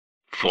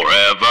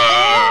Forever.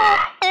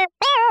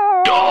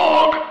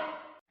 Dog.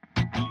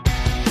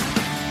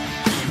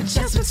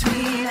 Just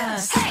between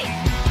us. Hey.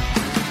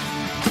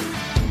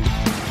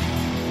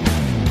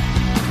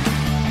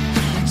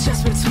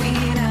 Just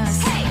between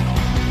us. Hey.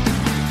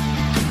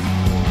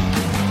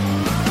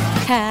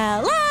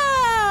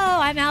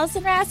 Hello, I'm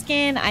Allison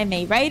Raskin. I'm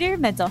a writer,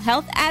 mental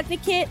health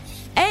advocate,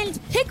 and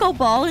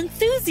pickleball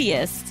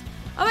enthusiast.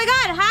 Oh my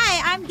God,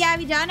 hi, I'm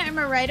Gabby Dunn. I'm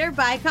a writer,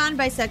 bicon,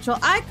 bisexual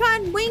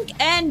icon, wink,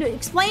 and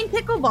explain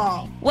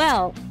pickleball.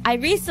 Well, I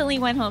recently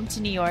went home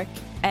to New York,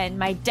 and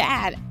my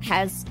dad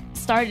has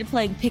started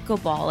playing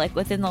pickleball like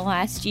within the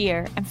last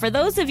year. And for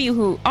those of you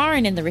who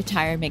aren't in the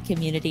retirement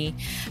community,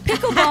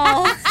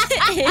 pickleball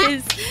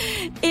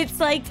it's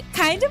like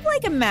kind of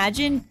like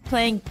imagine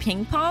playing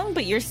ping pong,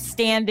 but you're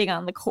standing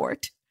on the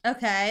court.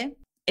 Okay.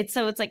 It's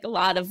like a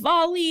lot of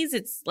volleys.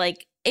 It's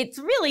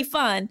really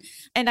fun.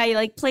 And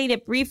I played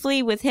it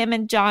briefly with him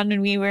and John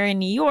when we were in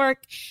New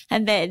York.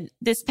 And then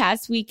this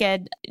past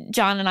weekend,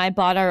 John and I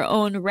bought our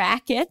own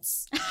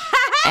rackets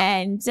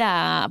and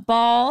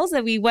balls.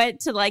 And we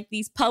went to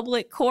these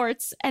public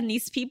courts, and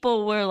these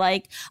people were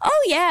like,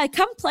 oh yeah,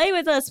 come play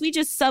with us. We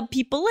just sub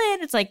people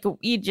in. It's like,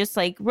 you just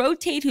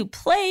rotate who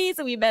plays.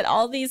 And we met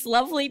all these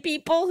lovely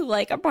people who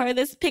are part of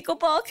this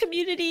pickleball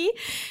community.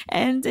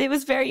 And it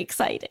was very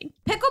exciting.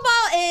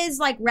 Pickleball is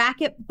like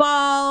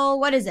racquetball.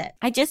 What is it?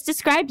 I just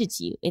described it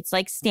to you. It's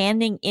like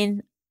standing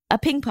in a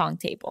ping pong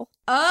table.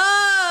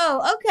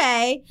 Oh,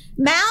 okay.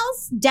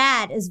 Mal's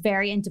dad is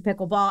very into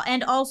pickleball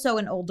and also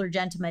an older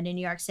gentleman in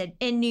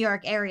New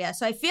York area.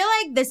 So I feel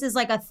like this is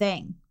like a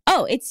thing.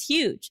 Oh, it's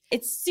huge.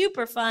 It's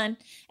super fun.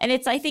 And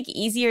it's, I think,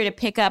 easier to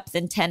pick up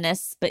than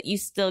tennis, but you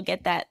still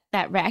get that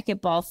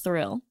racquetball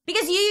thrill.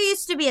 Because you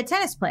used to be a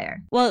tennis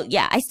player. Well,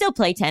 yeah, I still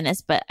play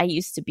tennis, but I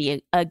used to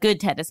be a good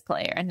tennis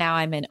player. And now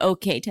I'm an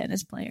okay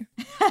tennis player.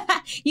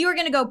 You were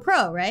going to go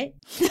pro, right?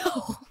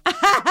 No.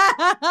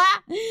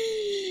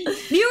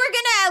 You were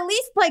going to at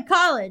least play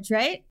college,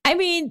 right? I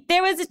mean,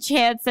 there was a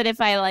chance that if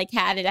I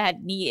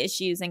had knee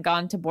issues and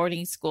gone to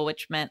boarding school,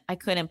 which meant I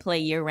couldn't play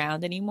year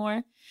round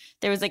anymore.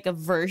 There was a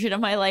version of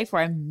my life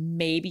where I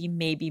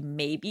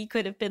maybe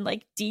could have been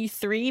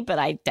D3, but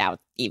I doubt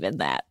even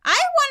that.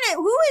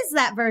 Who is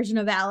that version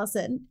of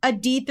Allison? A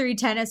D3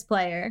 tennis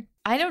player?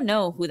 I don't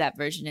know who that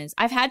version is.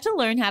 I've had to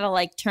learn how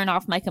to turn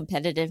off my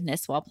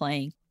competitiveness while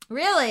playing.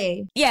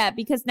 Really? Yeah,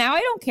 because now I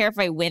don't care if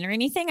I win or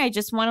anything. I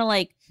just want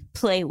to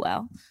play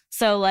well.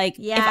 So if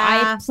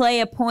I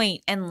play a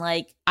point and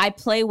I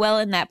play well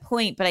in that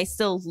point, but I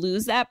still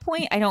lose that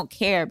point, I don't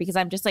care because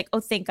I'm just oh,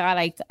 thank God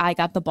I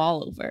got the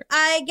ball over.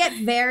 I get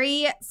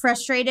very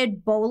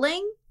frustrated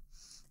bowling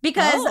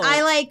because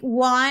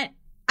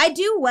I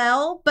do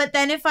well, but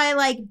then if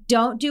I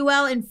don't do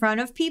well in front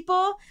of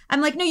people,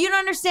 I'm no, you don't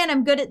understand.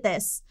 I'm good at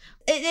this.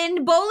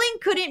 And bowling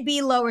couldn't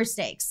be lower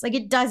stakes.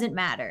 It doesn't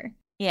matter.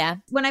 Yeah.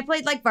 When I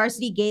played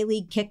varsity gay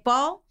league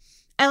kickball,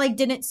 I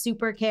didn't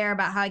super care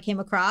about how I came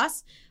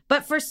across.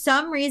 But for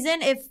some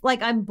reason, if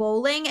I'm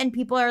bowling and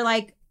people are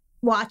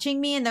watching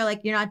me and they're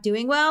you're not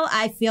doing well,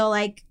 I feel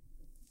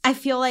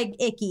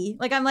icky.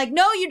 I'm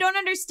no, you don't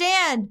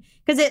understand.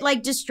 Because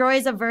it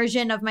destroys a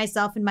version of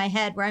myself in my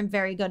head where I'm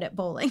very good at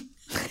bowling.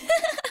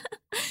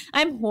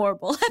 I'm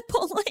horrible at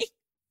bowling.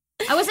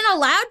 I wasn't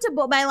allowed to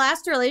bowl. My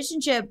last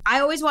relationship, I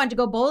always wanted to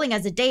go bowling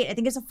as a date. I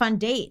think it's a fun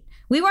date.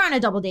 We were on a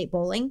double date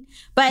bowling,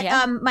 but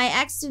my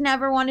ex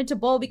never wanted to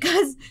bowl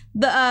because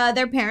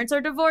their parents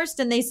are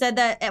divorced, and they said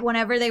that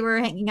whenever they were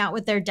hanging out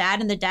with their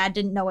dad and the dad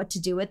didn't know what to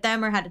do with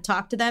them or how to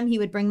talk to them, he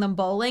would bring them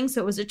bowling,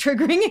 so it was a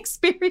triggering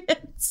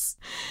experience.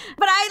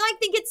 But I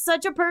think it's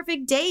such a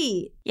perfect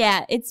date.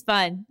 Yeah, it's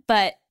fun,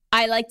 but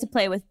I like to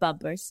play with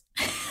bumpers.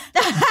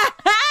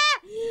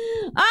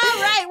 All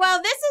right. Well,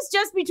 this is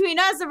Just Between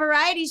Us, a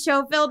variety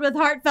show filled with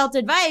heartfelt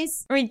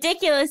advice,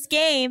 ridiculous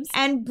games,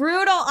 and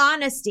brutal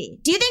honesty.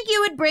 Do you think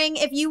you would bring,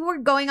 if you were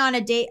going on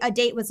a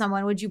date with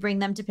someone, would you bring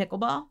them to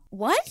pickleball?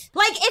 What?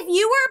 If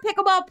you were a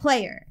pickleball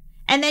player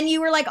and then you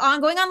were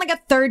going on a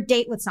third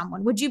date with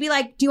someone, would you be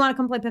do you want to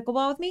come play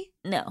pickleball with me?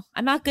 No,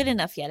 I'm not good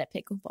enough yet at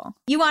pickleball.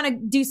 You want to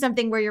do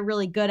something where you're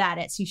really good at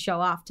it so you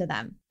show off to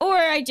them. Or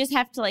I just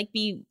have to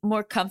be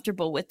more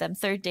comfortable with them.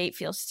 Third date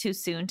feels too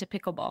soon to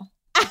pickleball.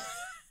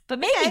 But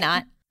maybe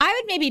not. I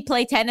would maybe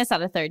play tennis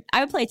on a third.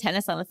 I would play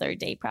tennis on a third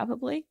date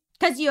probably.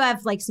 Because you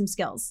have some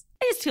skills.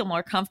 I just feel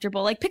more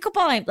comfortable.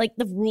 Pickleball,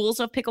 the rules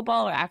of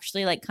pickleball are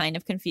actually kind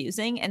of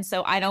confusing. And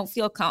so I don't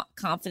feel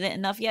confident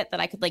enough yet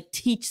that I could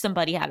teach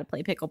somebody how to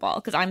play pickleball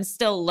because I'm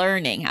still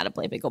learning how to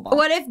play pickleball.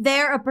 What if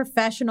they're a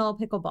professional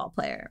pickleball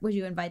player? Would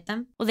you invite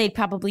them? Well, they'd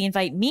probably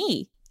invite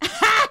me.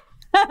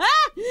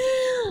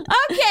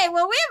 Okay,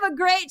 well, we have a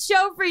great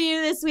show for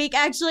you this week.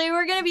 Actually,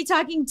 we're going to be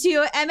talking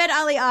to Ahmed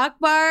Ali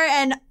Akbar,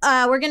 and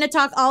we're going to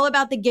talk all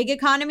about the gig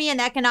economy and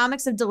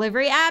economics of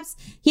delivery apps.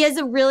 He has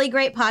a really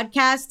great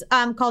podcast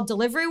called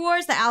Delivery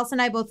Wars that Alice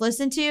and I both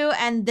listen to,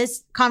 and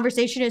this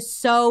conversation is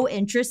so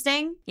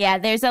interesting. Yeah,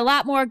 there's a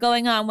lot more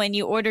going on when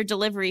you order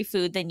delivery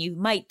food than you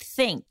might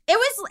think.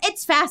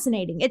 It's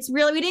fascinating. It's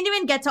really, we didn't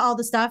even get to all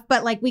the stuff,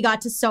 but like we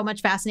got to so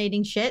much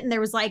fascinating shit, and there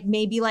was like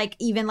maybe like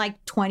even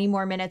like 20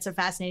 more minutes of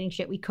fascinating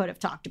shit we could have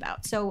talked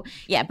about. So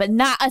yeah, but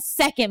not a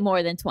second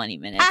more than 20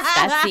 minutes.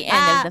 That's the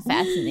end of the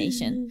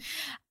fascination.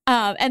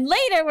 And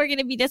later, we're going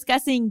to be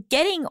discussing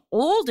getting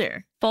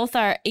older, both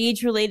our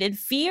age-related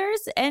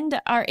fears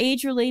and our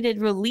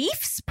age-related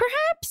reliefs,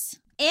 perhaps.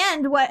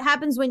 And what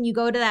happens when you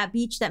go to that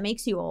beach that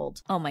makes you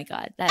old. Oh my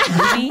God,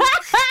 that movie.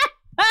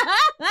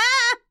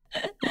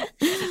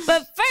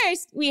 But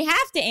first, we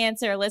have to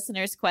answer a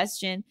listener's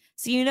question,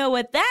 so you know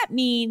what that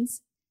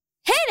means.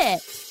 Hit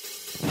it!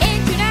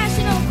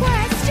 International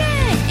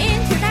question!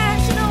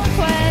 International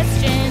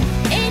question!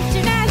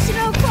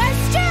 International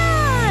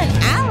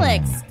question!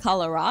 Alex,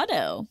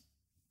 Colorado.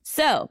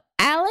 So,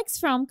 Alex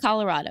from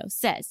Colorado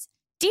says,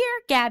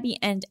 Dear Gabby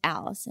and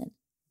Allison,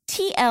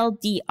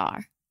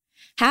 TLDR,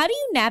 how do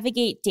you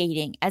navigate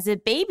dating as a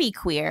baby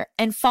queer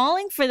and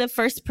falling for the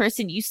first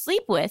person you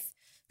sleep with,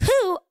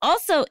 who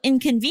also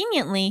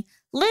inconveniently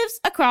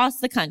lives across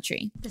the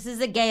country? This is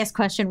the gayest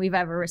question we've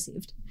ever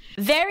received.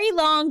 Very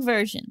long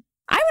version.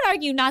 I would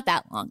argue not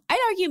that long. I'd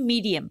argue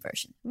medium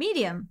version.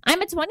 Medium.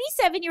 I'm a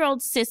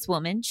 27-year-old cis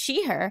woman,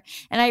 she, her,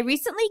 and I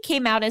recently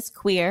came out as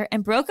queer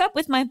and broke up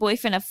with my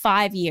boyfriend of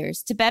 5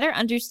 years to better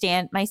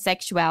understand my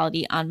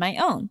sexuality on my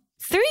own.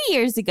 3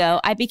 years ago,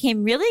 I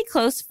became really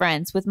close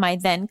friends with my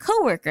then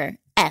coworker,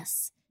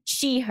 S,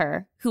 she,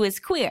 her, who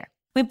is queer.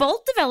 We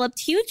both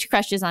developed huge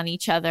crushes on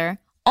each other,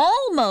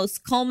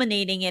 almost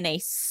culminating in a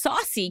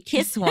saucy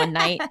kiss one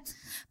night,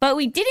 but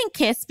we didn't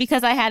kiss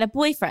because I had a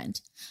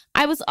boyfriend.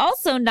 I was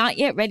also not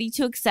yet ready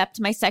to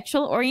accept my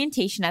sexual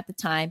orientation at the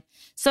time,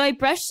 so I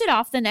brushed it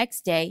off the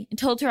next day and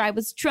told her I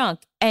was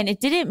drunk and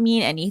it didn't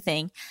mean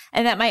anything,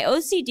 and that my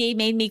OCD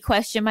made me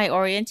question my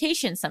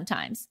orientation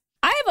sometimes.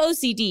 I have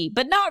OCD,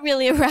 but not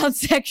really around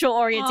sexual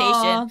orientation.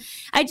 Aww.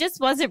 I just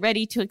wasn't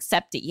ready to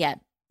accept it yet.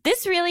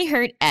 This really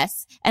hurt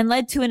S and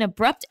led to an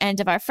abrupt end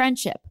of our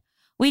friendship.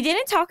 We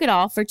didn't talk at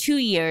all for 2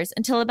 years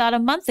until about a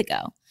month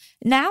ago.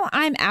 Now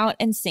I'm out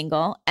and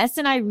single. S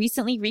and I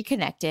recently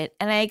reconnected,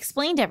 and I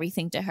explained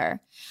everything to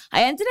her.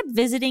 I ended up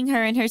visiting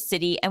her in her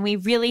city, and we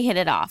really hit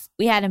it off.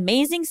 We had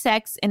amazing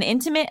sex, an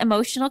intimate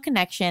emotional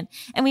connection,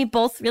 and we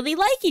both really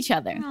like each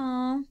other.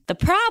 Aww. The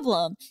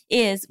problem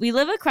is we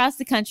live across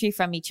the country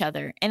from each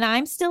other, and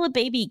I'm still a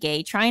baby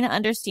gay trying to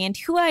understand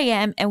who I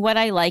am and what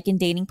I like in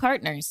dating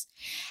partners.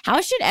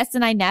 How should S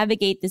and I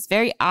navigate this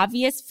very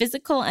obvious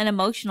physical and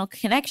emotional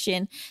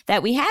connection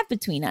that we have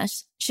between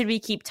us? Should we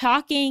keep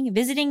talking,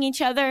 visiting each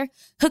other,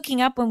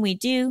 hooking up when we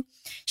do?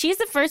 She's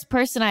the first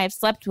person I have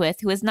slept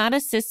with who is not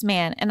a cis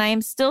man, and I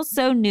am still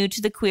so new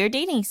to the queer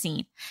dating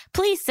scene.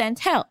 Please send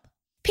help.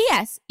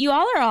 P.S. You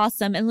all are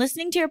awesome, and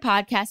listening to your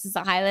podcast is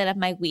a highlight of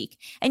my week,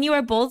 and you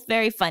are both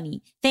very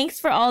funny. Thanks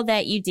for all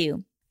that you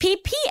do.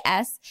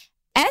 P.P.S.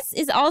 S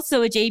is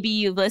also a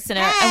JBU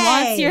listener and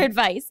wants your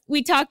advice.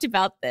 We talked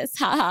about this.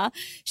 Haha.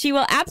 She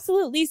will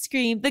absolutely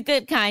scream the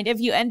good kind if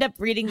you end up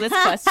reading this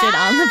question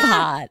on the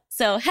pod.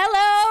 So,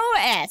 hello,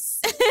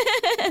 S.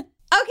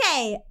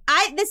 Okay,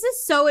 this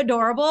is so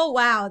adorable.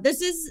 Wow, this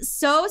is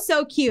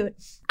so cute.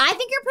 I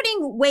think you're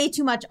putting way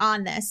too much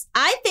on this.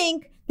 I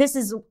think this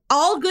is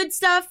all good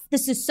stuff.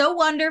 This is so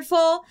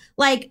wonderful.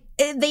 Like,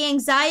 the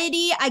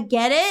anxiety, I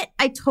get it.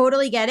 I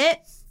totally get it.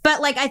 But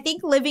like, I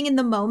think living in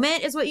the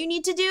moment is what you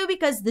need to do,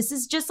 because this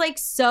is just like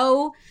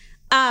so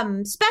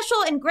special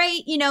and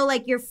great. You know,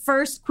 like your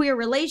first queer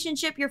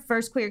relationship, your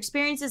first queer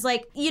experience is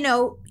like, you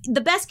know,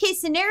 the best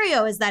case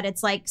scenario is that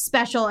it's like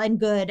special and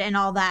good and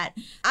all that.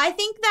 I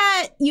think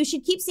that you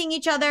should keep seeing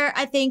each other.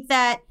 I think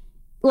that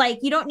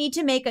like you don't need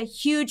to make a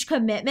huge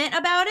commitment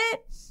about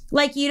it.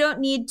 Like you don't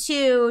need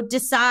to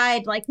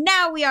decide like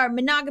now we are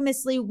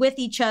monogamously with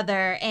each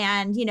other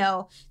and, you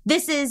know,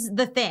 this is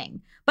the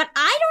thing. But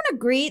I don't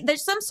agree.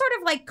 There's some sort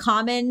of like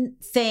common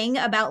thing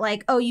about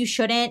like, oh, you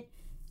shouldn't,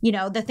 you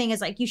know, the thing is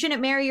like, you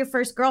shouldn't marry your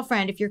first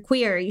girlfriend if you're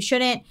queer. You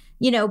shouldn't,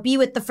 you know, be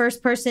with the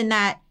first person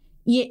that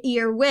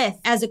you're with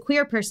as a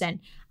queer person.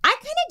 I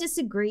kind of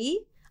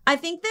disagree. I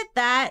think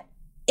that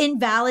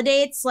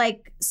invalidates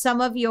like some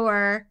of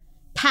your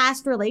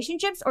past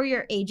relationships or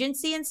your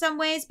agency in some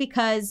ways,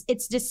 because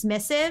it's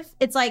dismissive.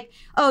 It's like,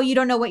 oh, you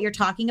don't know what you're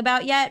talking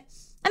about yet.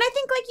 And I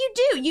think like you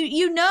do.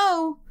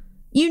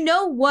 You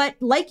know what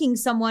liking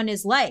someone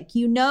is like.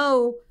 You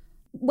know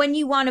when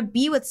you want to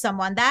be with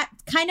someone. That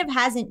kind of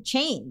hasn't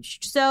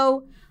changed.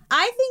 So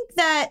I think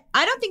that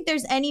I don't think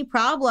there's any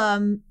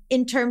problem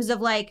in terms of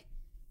like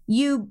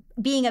you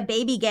being a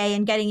baby gay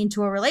and getting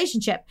into a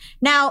relationship.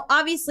 Now,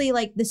 obviously,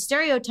 like the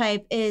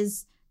stereotype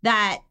is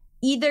that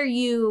either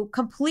you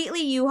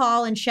completely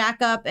U-Haul and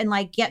shack up and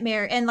like get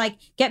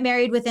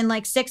married within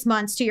like 6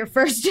 months to your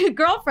first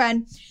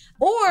girlfriend,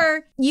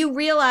 or you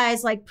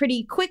realize like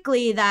pretty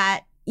quickly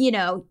that, you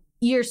know,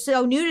 you're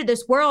so new to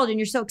this world and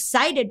you're so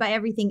excited by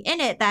everything in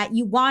it that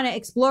you want to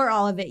explore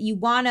all of it. You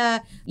want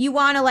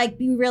to like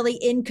be really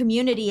in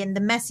community in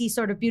the messy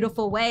sort of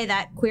beautiful way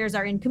that queers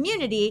are in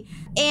community.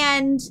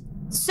 And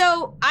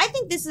so I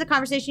think this is a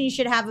conversation you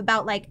should have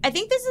about like, I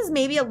think this is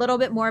maybe a little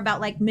bit more about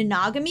like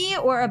monogamy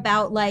or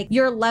about like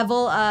your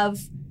level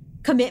of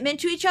commitment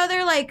to each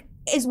other. Like,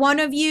 is one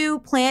of you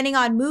planning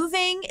on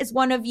moving? Is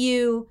one of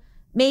you,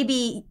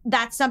 maybe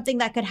that's something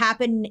that could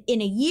happen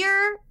in a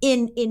year,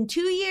 in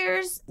 2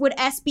 years? Would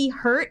S be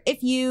hurt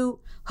if you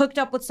hooked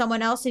up with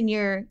someone else in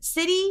your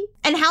city?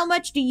 And how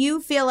much do you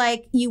feel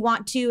like you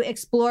want to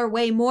explore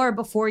way more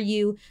before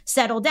you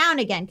settle down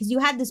again? Because you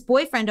had this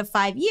boyfriend of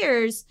 5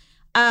 years,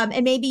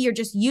 and maybe you're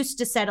just used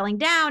to settling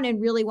down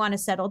and really want to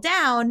settle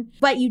down.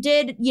 But you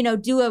did, you know,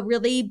 do a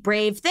really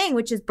brave thing,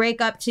 which is break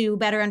up to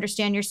better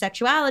understand your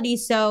sexuality.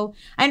 So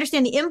I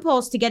understand the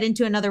impulse to get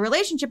into another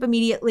relationship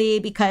immediately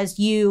because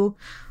you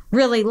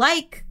really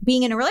like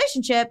being in a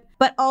relationship,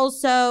 but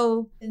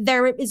also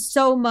there is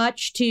so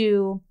much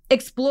to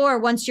explore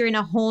once you're in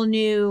a whole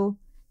new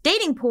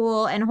dating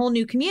pool and whole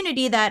new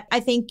community that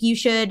I think you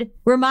should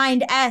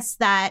remind S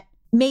that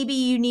maybe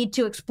you need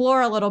to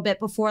explore a little bit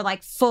before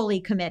like fully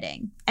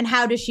committing. And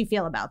how does she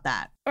feel about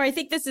that? Or I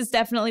think this is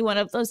definitely one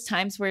of those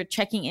times where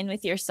checking in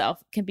with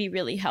yourself can be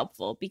really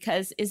helpful,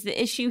 because is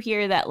the issue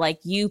here that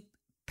like you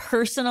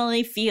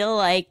personally feel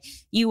like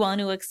you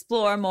want to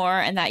explore more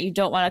and that you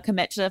don't want to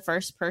commit to the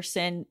first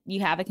person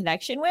you have a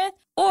connection with?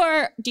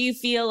 Or do you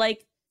feel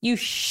like you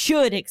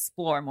should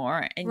explore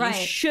more and you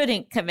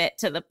shouldn't commit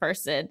to the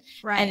person?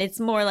 Right. And it's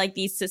more like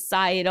these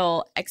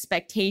societal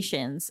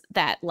expectations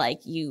that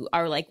like you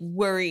are like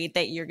worried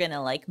that you're going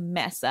to like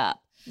mess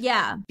up.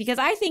 Yeah. Because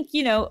I think,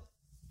 you know,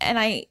 and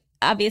I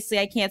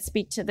can't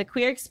speak to the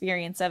queer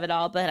experience of it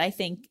all, but I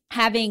think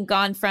having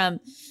gone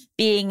from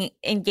being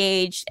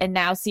engaged and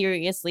now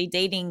seriously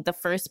dating the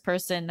first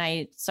person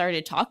I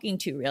started talking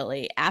to,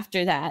 really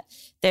after that,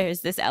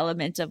 there's this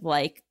element of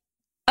like,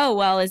 oh,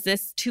 well, is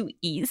this too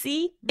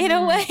easy in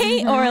a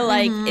way? Or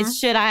like,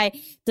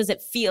 does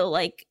it feel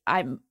like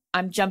I'm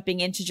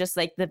jumping into just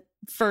like the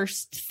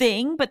first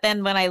thing? But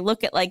then when I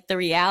look at like the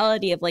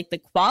reality of like the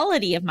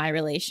quality of my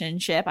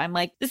relationship, I'm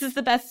like, this is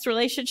the best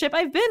relationship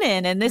I've been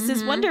in. And this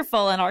is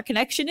wonderful. And our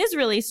connection is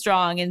really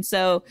strong. And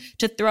so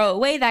to throw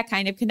away that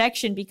kind of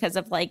connection because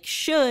of like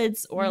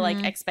shoulds or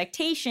like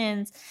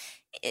expectations,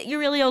 you're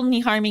really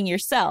only harming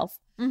yourself.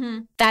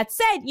 That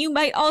said, you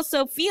might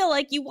also feel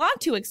like you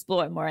want to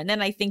explore more. And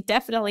then I think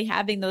definitely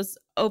having those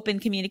open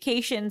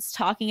communications,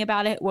 talking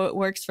about it, what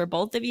works for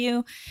both of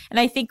you. And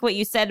I think what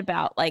you said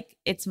about like,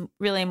 it's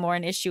really more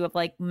an issue of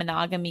like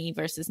monogamy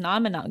versus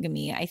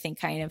non-monogamy, I think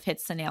kind of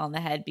hits the nail on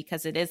the head,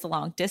 because it is a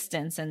long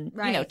distance. And,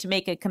 you know, to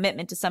make a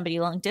commitment to somebody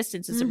long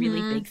distance is a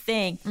really big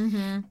thing.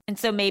 And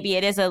so maybe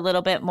it is a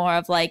little bit more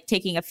of like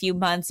taking a few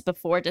months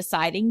before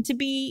deciding to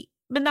be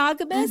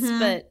monogamous.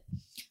 But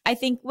I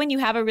think when you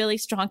have a really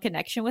strong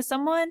connection with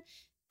someone,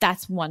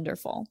 that's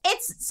wonderful.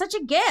 It's such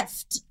a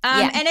gift.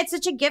 And it's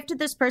such a gift that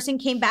this person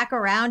came back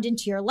around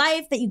into your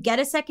life, that you get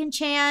a second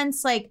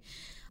chance. Like,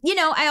 you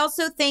know, I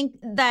also think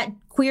that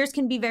queers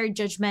can be very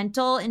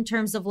judgmental in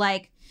terms of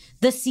like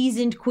the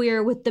seasoned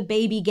queer with the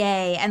baby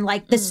gay and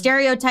like the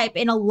stereotype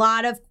in a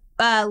lot of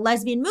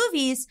lesbian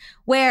movies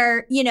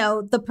where, you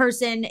know, the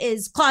person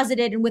is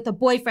closeted and with a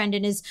boyfriend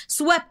and is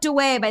swept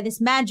away by this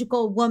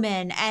magical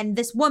woman. And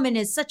this woman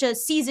is such a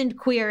seasoned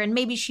queer and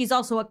maybe she's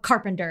also a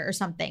carpenter or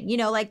something, you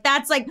know, like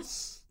that's like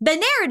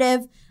the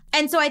narrative.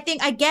 And so I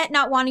think I get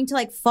not wanting to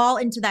like fall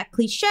into that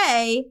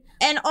cliche.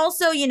 And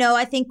also, you know,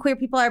 I think queer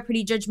people are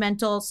pretty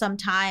judgmental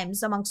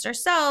sometimes amongst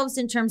ourselves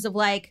in terms of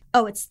like,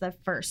 oh, it's the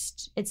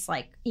first. It's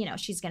like, you know,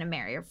 she's going to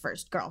marry her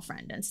first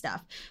girlfriend and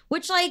stuff,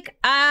 which like,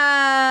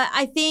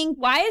 I think.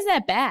 Why is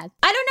that bad?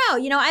 I don't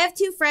know. You know, I have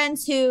two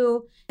friends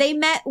who they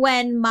met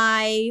when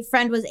my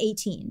friend was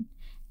 18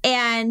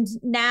 and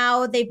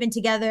now they've been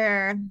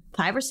together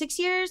 5 or 6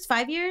 years,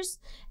 5 years.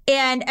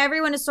 And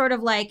everyone is sort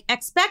of like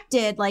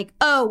expected like,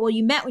 oh, well,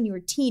 you met when you were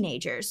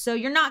teenagers. So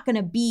you're not going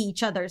to be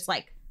each other's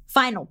like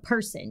final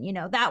person, you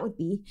know, that would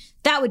be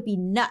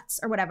nuts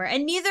or whatever.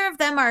 And neither of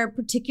them are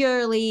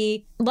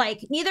particularly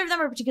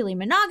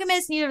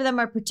monogamous. Neither of them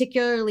are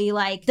particularly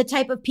like the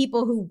type of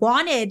people who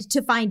wanted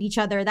to find each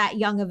other that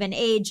young of an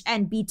age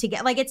and be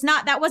together. Like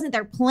that wasn't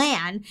their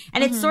plan.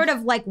 And it's sort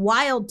of like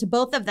wild to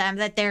both of them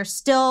that they're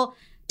still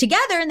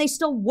together and they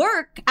still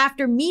work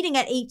after meeting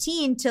at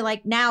 18 to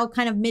like now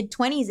kind of mid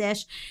 20s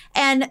ish.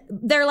 And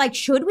they're like,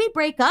 should we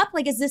break up?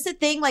 Like, is this a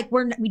thing? Like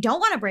we don't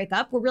want to break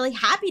up. We're really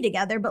happy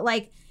together, but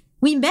like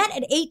we met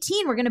at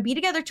 18. We're going to be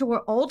together till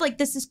we're old. Like,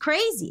 this is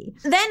crazy.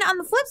 Then on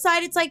the flip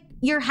side, it's like,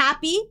 you're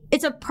happy.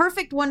 It's a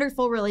perfect,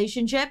 wonderful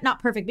relationship. Not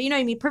perfect, but you know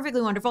what I mean?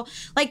 Perfectly wonderful.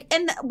 Like,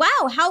 and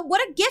wow,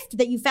 what a gift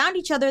that you found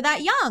each other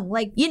that young.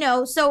 Like, you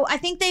know, so I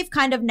think they've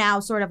kind of now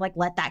sort of like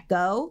let that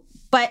go.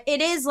 But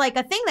it is like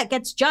a thing that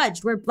gets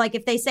judged where like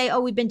if they say, oh,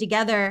 we've been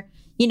together,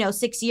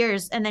 6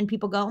 years, and then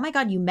people go, oh my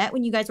God, you met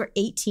when you guys were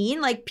 18.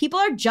 Like people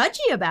are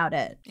judgy about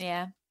it.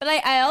 Yeah. But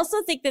I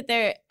also think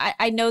that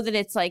I know that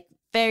it's like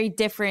very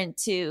different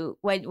to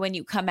when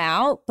you come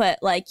out, but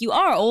like you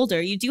are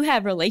older, you do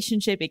have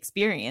relationship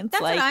experience.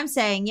 That's like, what I'm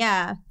saying.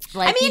 Yeah.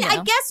 like, I mean, I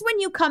guess when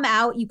you come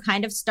out, you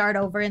kind of start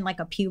over in like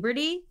a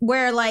puberty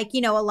where like,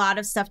 a lot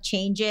of stuff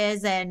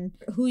changes and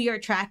who you're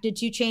attracted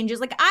to changes.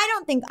 Like,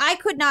 I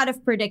could not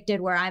have predicted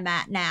where I'm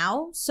at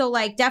now. So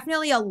like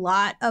definitely a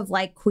lot of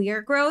like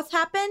queer growth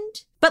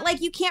happened. But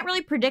like you can't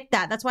really predict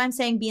that. That's why I'm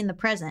saying be in the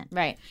present.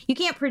 Right. You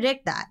can't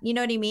predict that. You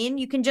know what I mean?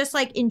 You can just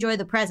like enjoy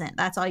the present.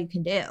 That's all you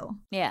can do.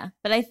 Yeah.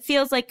 But it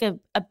feels like a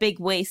big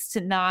waste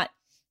to not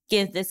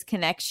give this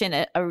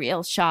connection a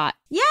real shot.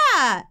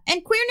 Yeah.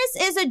 And queerness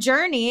is a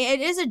journey. It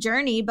is a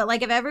journey. But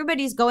like if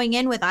everybody's going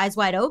in with eyes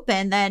wide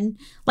open, then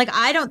like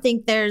I don't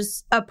think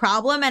there's a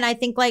problem. And I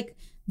think like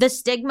the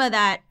stigma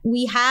that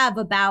we have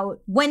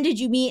about when did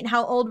you meet and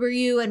how old were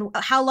you and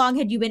how long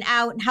had you been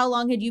out and how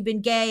long had you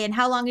been gay and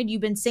how long had you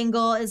been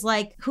single is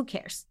like, who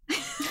cares?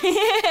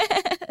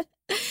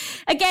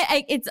 Again,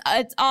 it's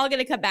all going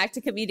to come back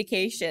to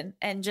communication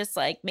and just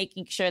like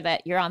making sure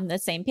that you're on the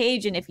same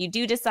page. And if you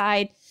do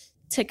decide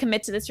to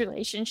commit to this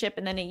relationship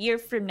and then a year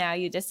from now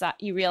you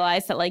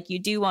realize that like you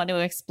do want to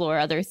explore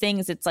other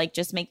things, it's like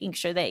just making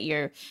sure that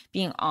you're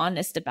being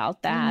honest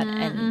about that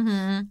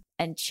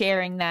and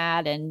sharing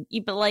that. And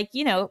but like,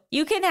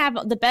 you can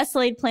have the best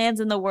laid plans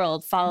in the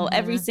world, follow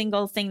every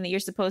single thing that you're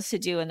supposed to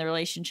do, and the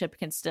relationship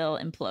can still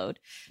implode.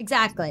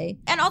 Exactly.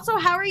 And also,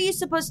 how are you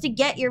supposed to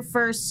get your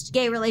first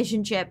gay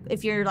relationship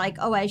if you're like,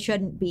 oh, I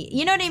shouldn't be?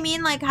 You know what I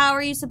mean? Like, how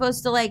are you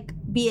supposed to like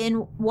be in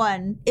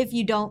one if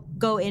you don't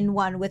go in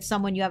one with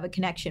someone you have a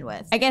connection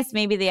with? I guess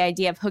maybe the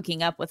idea of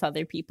hooking up with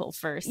other people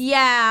first.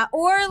 Yeah.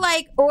 Or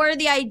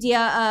the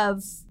idea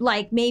of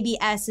like maybe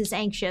S is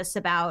anxious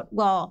about,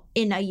 well,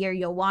 in a year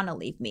you'll want to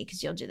leave me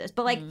because you'll do this.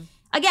 But like,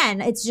 again,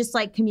 it's just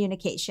like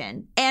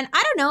communication. And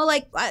I don't know,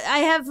 like I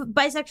have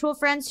bisexual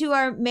friends who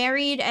are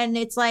married and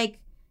it's like,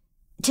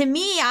 to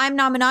me, I'm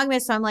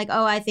non-monogamous. So I'm like,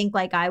 oh, I think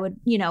like I would,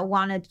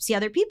 want to see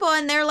other people.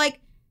 And they're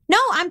like, no,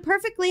 I'm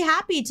perfectly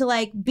happy to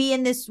like be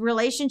in this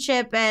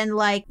relationship and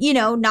like,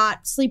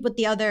 not sleep with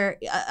the other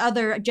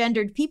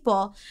gendered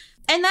people.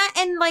 And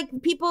like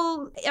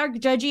people are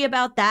judgy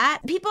about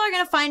that. People are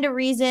going to find a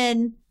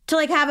reason to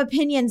like have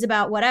opinions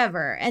about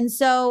whatever. And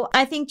so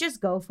I think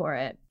just go for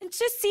it. And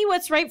just see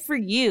what's right for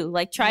you.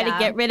 Like try to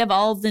get rid of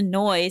all of the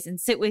noise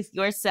and sit with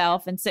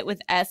yourself and sit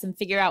with S and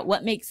figure out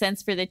what makes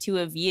sense for the two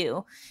of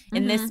you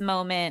in this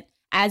moment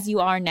as you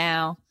are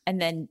now, and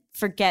then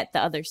forget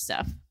the other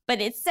stuff. But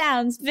it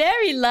sounds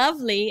very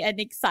lovely and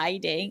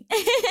exciting.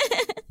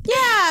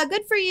 Yeah,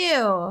 good for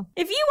you.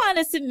 If you want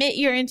to submit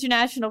your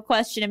international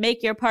question and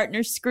make your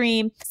partner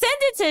scream, send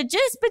it to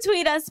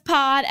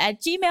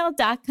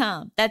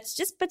justbetweenuspod@gmail.com. That's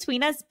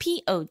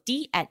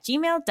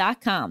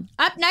justbetweenuspod@gmail.com.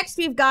 Up next,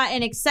 we've got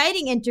an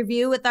exciting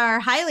interview with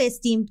our highly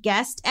esteemed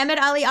guest, Ahmed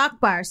Ali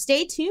Akbar.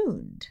 Stay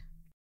tuned.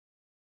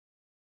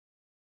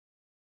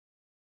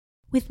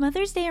 With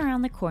Mother's Day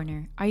around the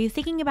corner, are you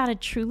thinking about a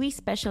truly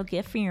special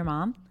gift for your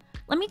mom?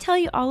 Let me tell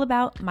you all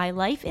about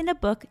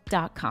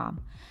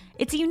mylifeinabook.com.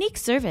 It's a unique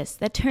service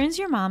that turns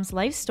your mom's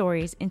life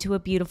stories into a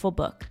beautiful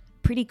book.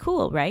 Pretty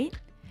cool, right?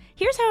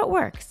 Here's how it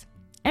works.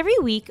 Every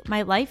week,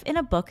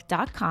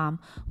 mylifeinabook.com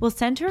will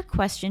send her a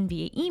question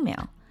via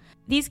email.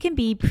 These can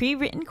be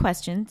pre-written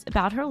questions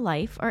about her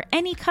life or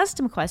any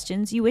custom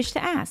questions you wish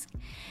to ask.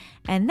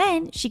 And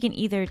then she can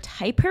either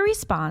type her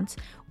response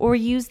or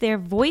use their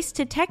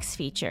voice-to-text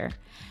feature.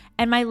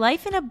 And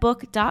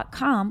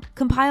mylifeinabook.com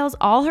compiles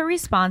all her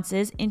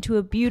responses into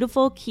a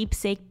beautiful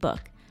keepsake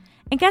book.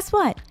 And guess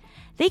what?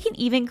 They can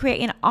even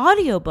create an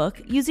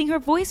audiobook using her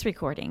voice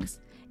recordings.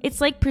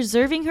 It's like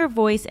preserving her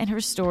voice and her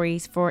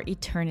stories for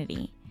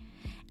eternity.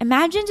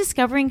 Imagine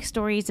discovering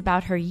stories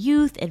about her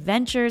youth,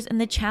 adventures,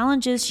 and the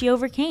challenges she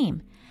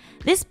overcame.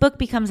 This book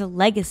becomes a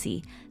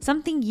legacy,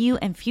 something you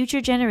and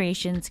future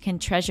generations can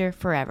treasure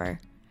forever.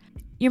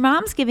 Your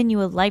mom's given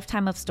you a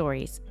lifetime of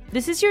stories.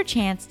 This is your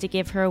chance to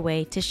give her a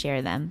way to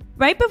share them.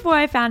 Right before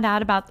I found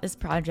out about this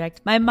project,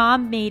 my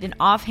mom made an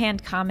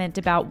offhand comment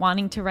about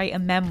wanting to write a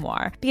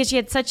memoir because she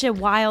had such a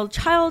wild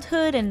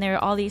childhood and there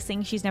are all these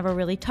things she's never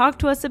really talked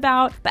to us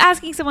about. But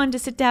asking someone to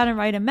sit down and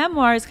write a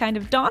memoir is kind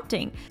of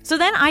daunting. So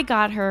then I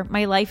got her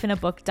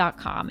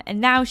mylifeinabook.com, and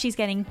now she's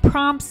getting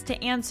prompts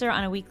to answer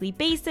on a weekly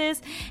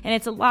basis, and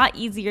it's a lot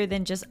easier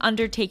than just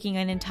undertaking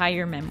an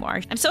entire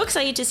memoir. I'm so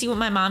excited to see what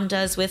my mom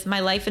does with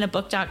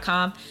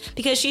mylifeinabook.com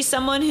because she's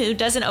someone who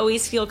doesn't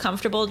always feel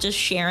comfortable just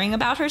sharing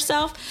about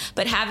herself,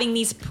 but having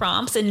these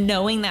prompts and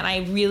knowing that I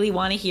really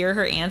want to hear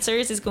her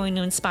answers is going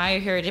to inspire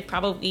her to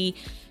probably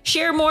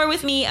share more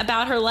with me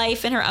about her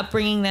life and her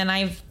upbringing than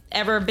I've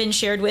ever been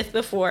shared with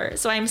before.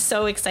 So I'm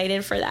so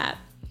excited for that.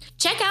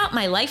 Check out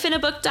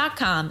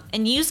mylifeinabook.com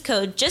and use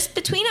code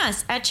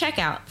JustBetweenUs at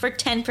checkout for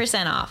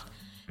 10% off.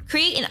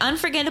 Create an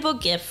unforgettable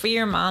gift for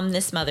your mom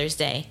this Mother's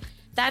Day.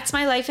 That's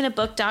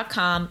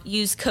mylifeinabook.com.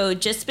 Use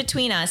code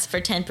JustBetweenUs for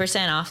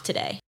 10% off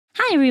today.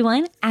 Hi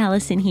everyone,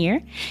 Allison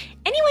here.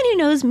 Anyone who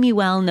knows me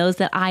well knows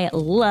that I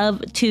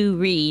love to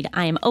read.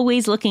 I am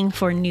always looking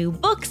for new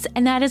books,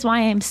 and that is why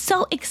I am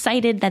so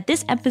excited that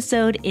this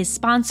episode is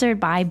sponsored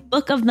by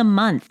Book of the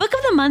Month. Book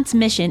of the Month's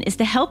mission is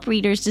to help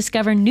readers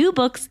discover new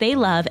books they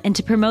love and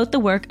to promote the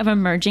work of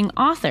emerging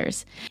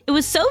authors. It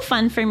was so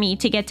fun for me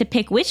to get to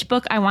pick which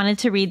book I wanted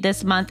to read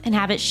this month and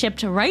have it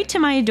shipped right to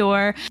my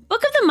door.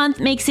 Book of the Month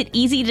makes it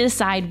easy to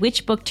decide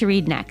which book to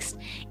read next.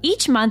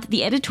 Each month,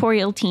 the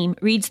editorial team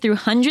reads through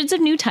hundreds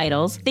of new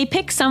titles. They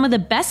pick some of the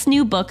best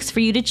new books for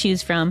you to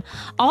choose from.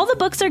 All the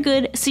books are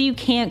good, so you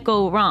can't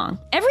go wrong.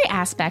 Every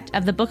aspect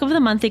of the Book of the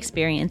Month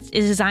experience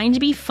is designed to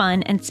be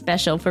fun and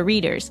special for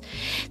readers.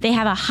 They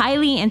have a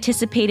highly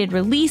anticipated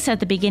release at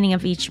the beginning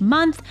of each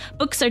month.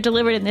 Books are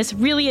delivered in this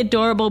really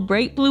adorable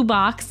bright blue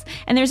box,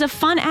 and there's a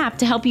fun app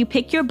to help you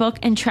pick your book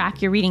and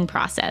track your reading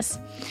process.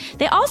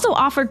 They also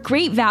offer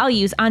great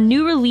values on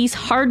new release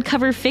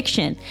hardcover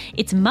fiction.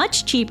 It's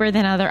much cheaper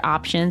than other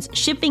options,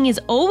 shipping is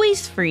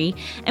always free,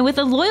 and with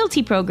a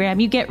loyalty program,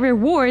 you get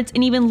rewards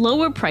and even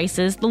lower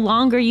prices the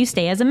longer you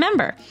stay as a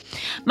member.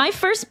 My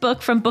first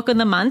book from Book of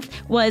the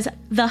Month was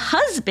The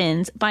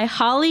Husbands by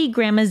Holly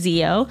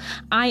Gramazio.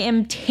 I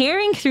am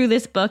tearing through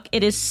this book.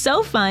 It is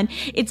so fun.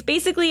 It's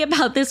basically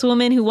about this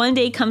woman who one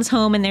day comes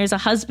home and there's a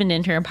husband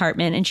in her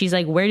apartment, and she's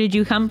like, "Where did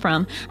you come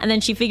from?" And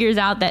then she figures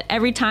out that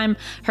every time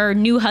her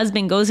new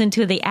husband goes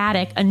into the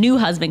attic, a new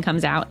husband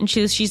comes out, and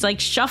she's like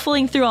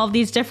shuffling through all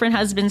these different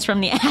husbands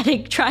from the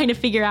attic, trying to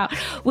figure out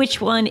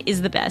which one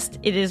is the best.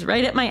 It is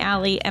right up my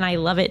alley, and I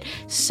love it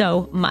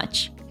so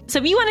much. So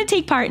if you want to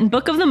take part in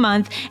Book of the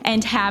Month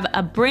and have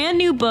a brand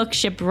new book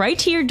shipped right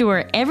to your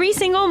door every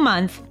single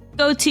month,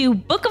 go to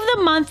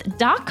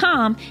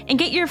bookofthemonth.com and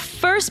get your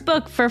first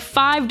book for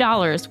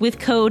 $5 with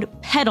code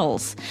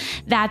PEDALS.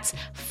 That's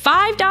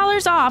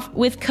 $5 off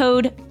with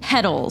code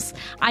PEDALS.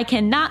 I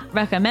cannot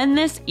recommend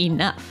this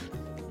enough.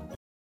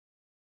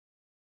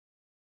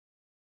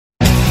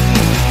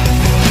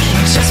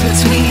 Just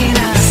between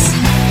us.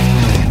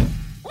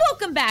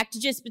 Welcome back to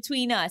Just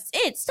Between Us.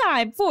 It's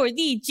time for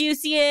the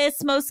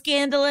juiciest, most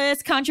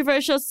scandalous,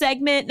 controversial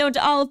segment known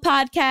to all of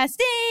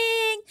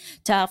podcasting.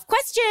 Tough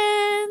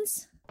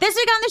questions. This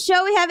week on the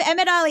show, we have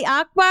Ahmed Ali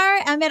Akbar.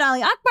 Ahmed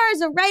Ali Akbar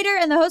is a writer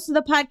and the host of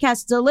the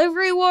podcast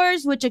Delivery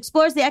Wars, which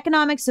explores the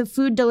economics of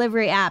food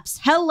delivery apps.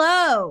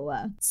 Hello.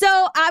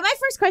 So my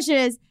first question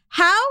is,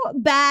 how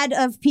bad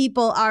of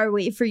people are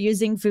we for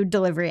using food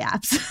delivery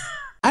apps?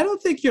 I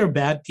don't think you're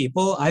bad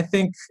people. I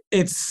think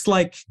it's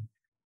like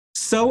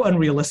so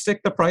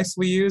unrealistic, the price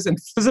we use. And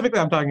specifically,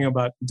 I'm talking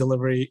about food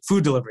delivery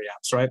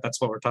apps, right?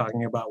 That's what we're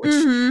talking about, which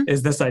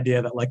is this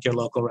idea that like your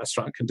local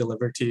restaurant can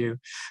deliver to you.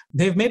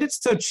 They've made it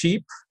so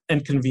cheap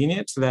and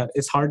convenient that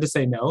it's hard to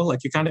say no.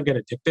 Like you kind of get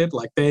addicted.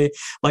 Like they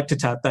like to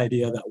tout the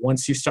idea that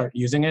once you start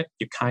using it,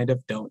 you kind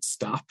of don't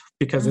stop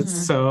because it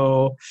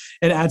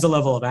adds a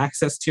level of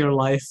access to your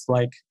life.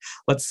 Like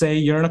let's say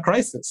you're in a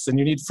crisis and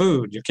you need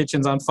food, your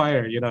kitchen's on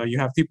fire, you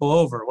have people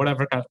over,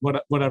 whatever kind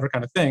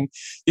of thing.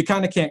 You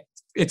kind of can't,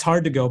 it's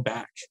hard to go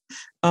back.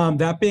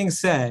 That being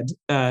said,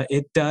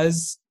 it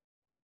does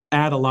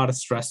add a lot of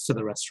stress to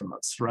the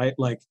restaurants, right?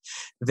 Like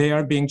they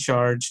are being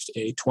charged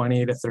a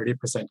 20 to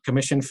 30%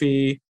 commission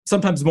fee,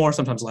 sometimes more,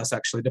 sometimes less,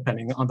 actually,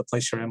 depending on the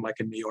place you're in.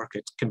 Like in New York,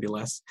 it can be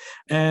less.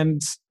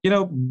 And,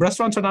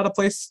 restaurants are not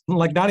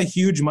a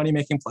huge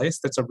money-making place.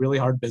 That's a really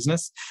hard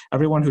business.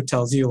 Everyone who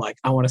tells you like,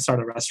 I want to start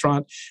a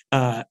restaurant,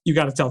 you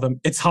got to tell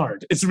them it's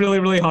hard. It's really,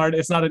 really hard.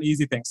 It's not an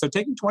easy thing. So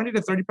taking 20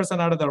 to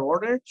 30% out of their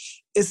order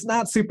is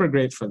not super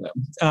great for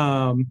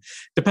them.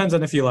 Depends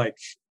on if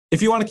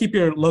you want to keep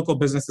your local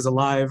businesses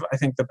alive, I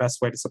think the best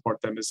way to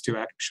support them is to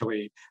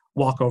actually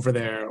walk over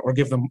there or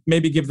give them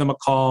a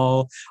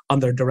call on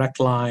their direct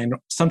line.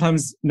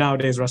 Sometimes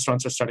nowadays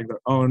restaurants are starting their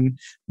own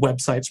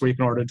websites where you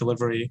can order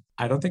delivery.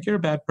 I don't think you're a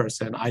bad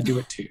person. I do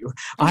it too.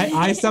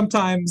 I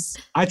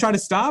try to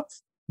stop,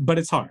 but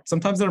it's hard.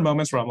 Sometimes there are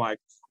moments where I'm like,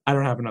 I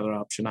don't have another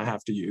option. I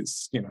have to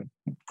use,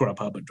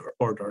 Grubhub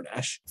or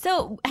DoorDash.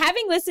 So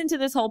having listened to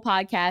this whole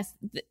podcast,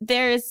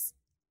 there's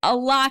a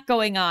lot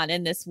going on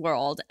in this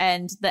world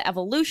and the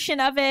evolution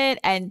of it.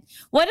 And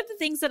one of the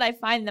things that I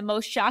find the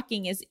most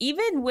shocking is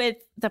even with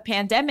the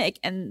pandemic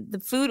and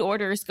the food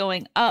orders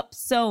going up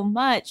so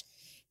much,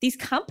 these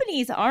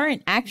companies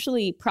aren't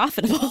actually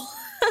profitable.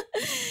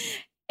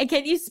 And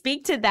can you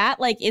speak to that?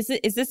 Like, is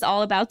this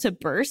all about to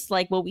burst?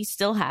 Like, will we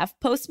still have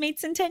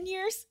Postmates in 10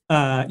 years?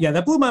 Yeah,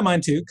 that blew my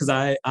mind too, because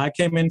I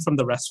came in from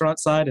the restaurant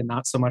side and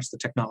not so much the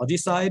technology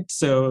side.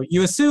 So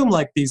you assume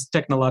like these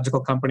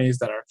technological companies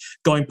that are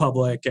going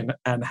public and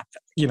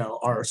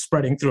are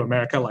spreading through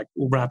America like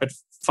rapid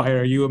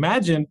fire, you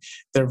imagine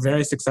they're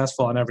very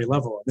successful on every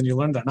level. And then you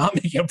learn they're not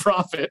making a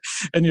profit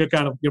and your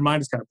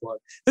mind is kind of blown.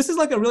 This is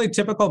like a really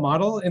typical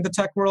model in the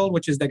tech world,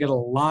 which is they get a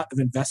lot of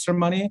investor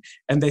money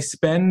and they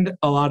spend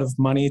a lot of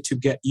money to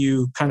get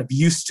you kind of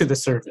used to the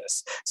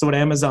service. So what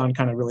Amazon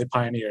kind of really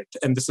pioneered,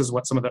 and this is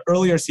what some of the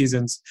earlier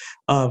seasons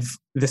of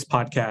this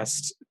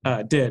podcast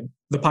did,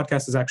 the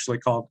podcast is actually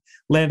called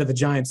Land of the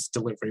Giants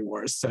Delivery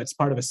Wars. So it's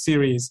part of a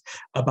series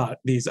about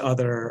these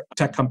other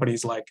tech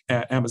companies like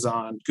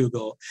Amazon,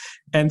 Google.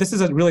 And this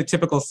is a really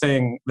typical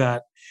thing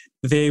that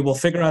they will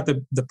figure out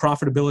the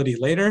profitability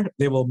later.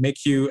 They will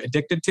make you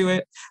addicted to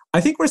it. I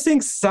think we're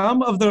seeing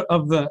some of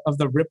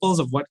the ripples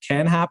of what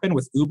can happen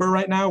with Uber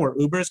right now, where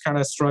Uber is kind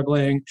of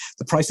struggling.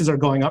 The prices are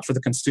going up for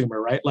the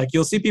consumer, right? Like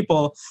you'll see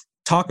people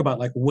talk about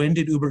like, when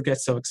did Uber get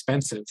so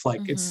expensive?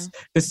 Like it's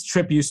this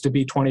trip used to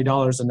be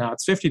 $20 and now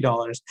it's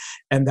 $50.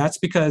 And that's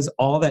because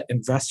all that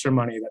investor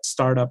money, that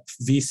startup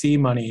VC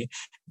money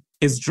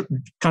is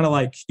kind of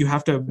like you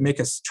have to make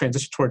a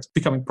transition towards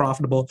becoming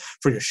profitable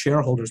for your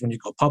shareholders when you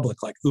go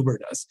public, like Uber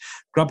does.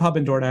 Grubhub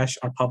and DoorDash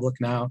are public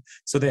now,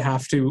 so they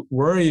have to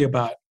worry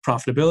about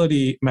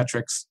profitability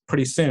metrics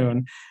pretty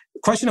soon.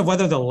 Question of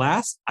whether they'll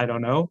last, I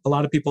don't know. A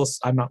lot of people,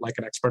 I'm not like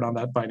an expert on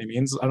that by any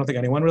means. I don't think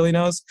anyone really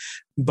knows,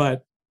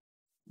 but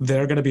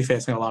they're going to be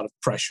facing a lot of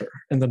pressure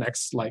in the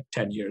next like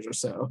 10 years or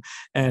so.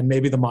 And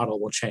maybe the model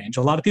will change.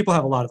 A lot of people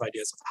have a lot of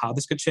ideas of how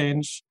this could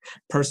change.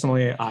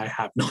 Personally, I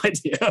have no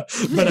idea.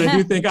 But I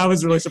do think I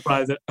was really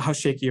surprised at how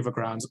shaky of a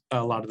ground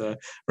a lot of the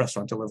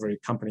restaurant delivery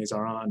companies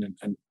are on.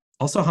 And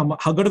also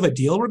how good of a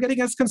deal we're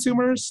getting as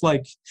consumers.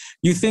 Like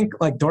you think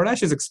like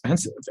DoorDash is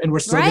expensive and we're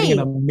still getting an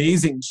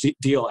amazing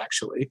deal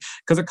actually,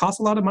 because it costs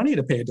a lot of money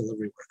to pay a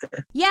delivery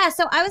worker. Yeah.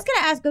 So I was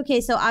going to ask,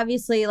 okay, so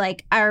obviously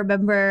like I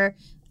remember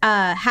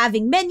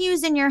having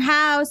menus in your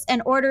house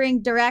and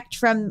ordering direct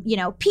from,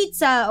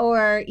 pizza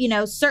or,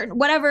 certain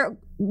whatever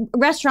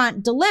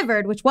restaurant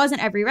delivered, which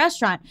wasn't every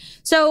restaurant.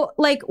 So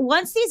like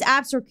once these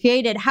apps were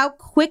created, how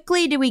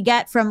quickly do we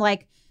get from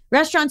like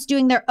restaurants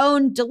doing their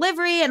own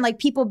delivery and like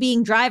people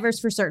being drivers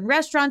for certain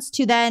restaurants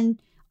to then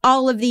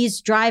all of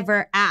these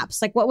driver apps?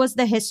 Like what was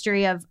the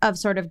history of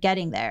sort of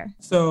getting there?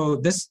 So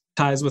this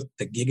ties with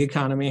the gig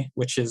economy,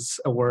 which is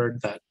a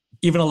word that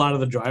even a lot of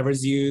the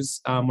drivers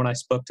use when I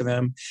spoke to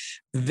them.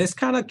 This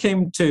kind of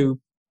came to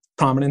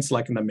prominence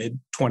like in the mid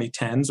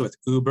 2010s with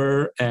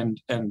Uber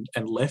and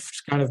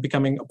Lyft kind of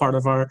becoming a part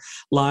of our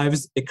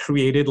lives. It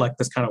created like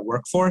this kind of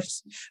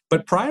workforce.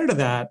 But prior to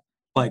that,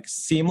 like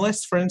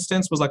Seamless, for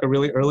instance, was like a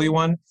really early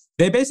one.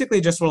 They basically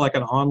just were like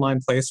an online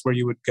place where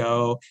you would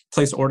go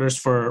place orders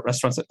for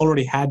restaurants that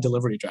already had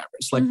delivery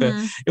drivers. Like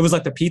it was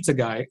like the pizza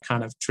guy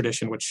kind of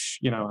tradition, which,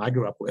 I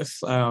grew up with,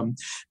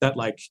 that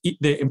like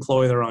they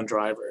employ their own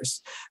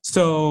drivers.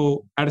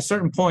 So at a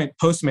certain point,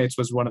 Postmates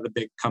was one of the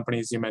big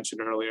companies you mentioned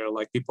earlier.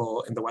 Like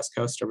people in the West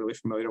Coast are really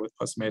familiar with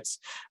Postmates.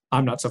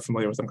 I'm not so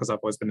familiar with them because I've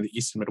always been in the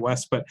East and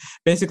Midwest, but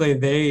basically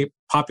they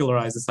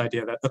popularized this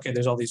idea that, okay,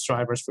 there's all these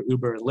drivers for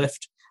Uber and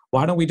Lyft.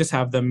 Why don't we just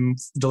have them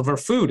deliver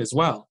food as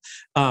well?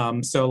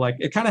 So like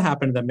it kind of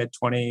happened in the mid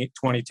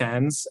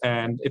 2010s.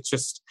 And it's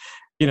just,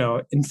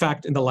 in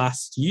fact, in the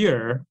last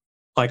year,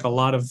 like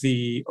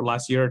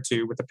last year or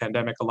two with the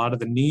pandemic, a lot of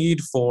the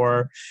need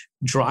for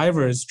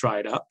drivers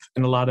dried up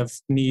and a lot of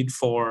need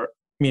for,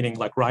 meaning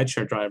like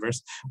rideshare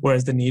drivers,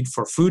 whereas the need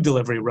for food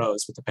delivery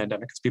rose with the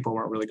pandemic because people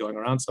weren't really going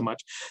around so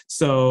much.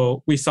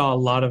 So we saw a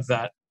lot of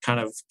that kind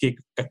of gig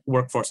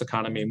workforce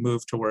economy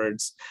move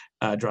towards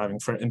driving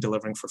for and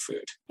delivering for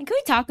food. And can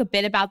we talk a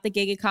bit about the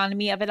gig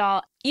economy of it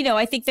all?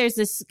 I think there's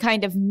this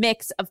kind of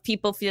mix of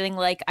people feeling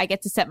like I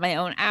get to set my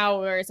own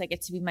hours, I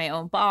get to be my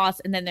own boss.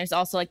 And then there's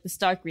also like the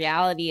stark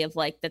reality of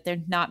like that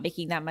they're not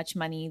making that much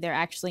money. They're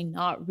actually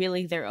not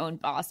really their own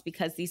boss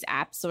because these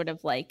apps sort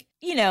of like,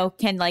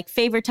 can like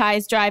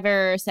favoritize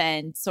drivers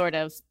and sort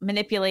of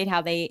manipulate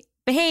how they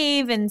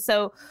behave. And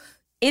so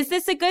is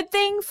this a good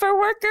thing for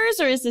workers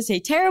or is this a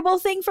terrible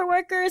thing for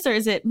workers or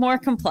is it more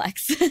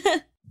complex?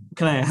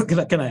 Can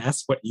I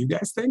ask what you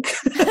guys think?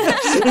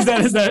 Is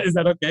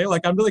that okay?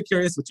 Like, I'm really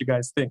curious what you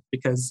guys think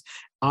because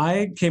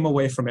I came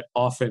away from it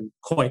often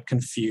quite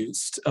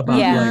confused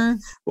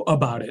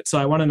about it. So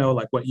I want to know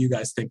like what you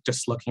guys think,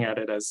 just looking at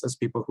it as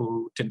people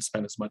who didn't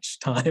spend as much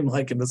time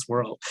like in this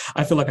world.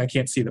 I feel like I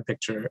can't see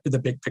the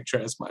big picture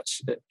as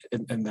much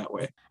in that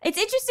way. It's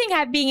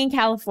interesting being in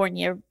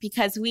California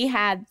because we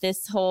had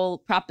this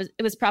whole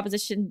it was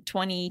Proposition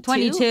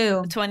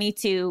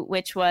 22,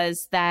 which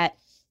was that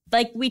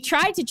like we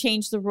tried to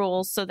change the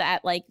rules so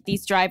that like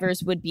these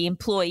drivers would be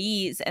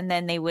employees and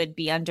then they would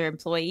be under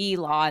employee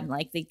law and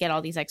like they get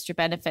all these extra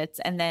benefits.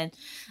 And then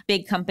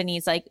big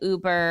companies like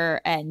Uber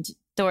and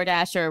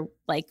DoorDash are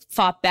like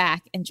fought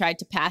back and tried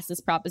to pass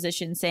this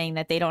proposition saying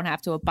that they don't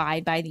have to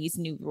abide by these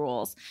new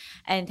rules.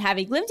 And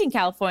having lived in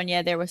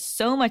California, there was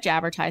so much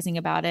advertising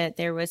about it.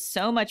 There was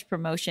so much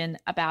promotion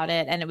about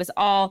it. And it was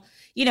all,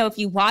 if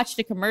you watched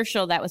a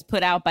commercial that was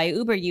put out by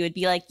Uber, you would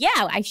be like,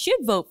 yeah, I should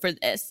vote for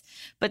this.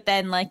 But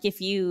then like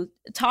if you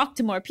talk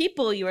to more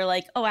people, you were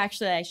like, oh,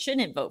 actually, I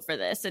shouldn't vote for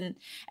this. And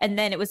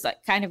then it was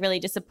like kind of really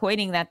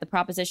disappointing that the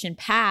proposition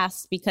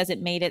passed because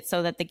it made it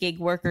so that the gig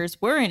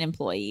workers weren't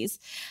employees.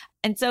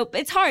 And so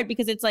it's hard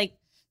because it's like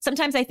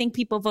sometimes I think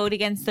people vote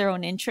against their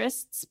own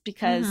interests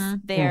because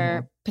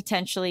they're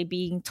potentially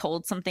being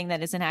told something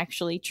that isn't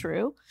actually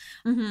true.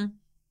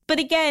 But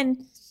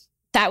again,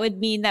 that would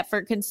mean that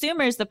for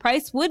consumers, the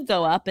price would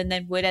go up, and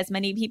then would as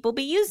many people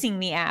be using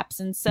the apps?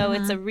 And so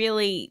it's a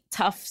really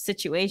tough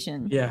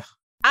situation. Yeah.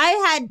 I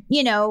had,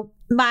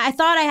 I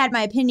thought I had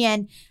my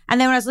opinion. And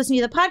then when I was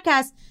listening to the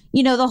podcast,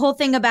 the whole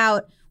thing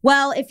about,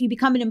 well, if you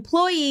become an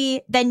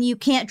employee, then you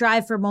can't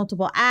drive for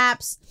multiple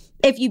apps.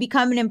 If you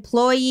become an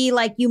employee,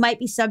 like you might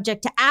be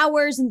subject to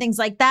hours and things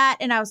like that.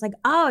 And I was like,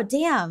 oh,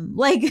 damn.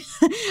 Like,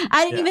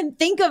 I didn't even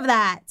think of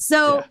that.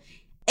 So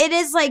it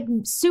is like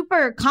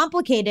super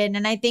complicated.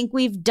 And I think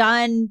we've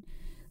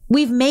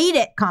made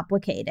it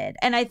complicated.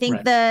 And I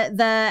think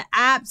the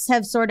apps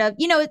have sort of,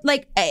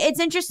 like it's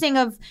interesting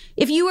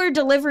if you were a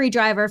delivery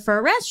driver for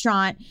a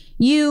restaurant,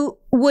 you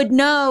would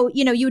know,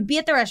 you would be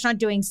at the restaurant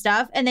doing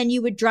stuff, and then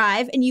you would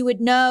drive and you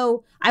would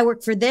know, I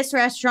work for this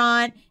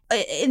restaurant.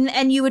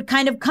 And you would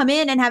kind of come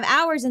in and have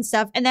hours and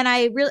stuff. And then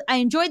I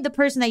enjoyed the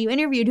person that you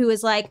interviewed who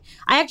was like,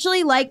 I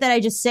actually like that I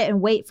just sit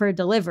and wait for a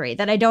delivery,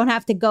 that I don't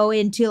have to go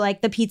into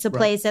like the pizza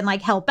place and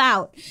like help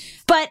out.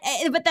 But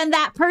then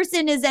that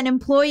person is an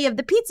employee of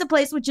the pizza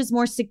place, which is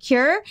more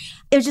secure.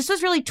 It just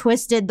was really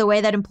twisted the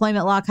way that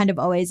employment law kind of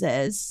always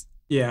is.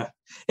 Yeah.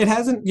 It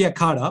hasn't yet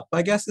caught up,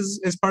 I guess,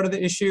 is part of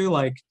the issue.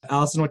 Like,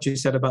 Allison, what you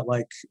said about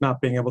like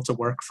not being able to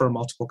work for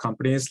multiple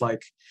companies,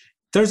 like,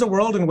 there's a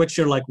world in which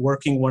you're like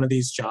working one of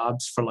these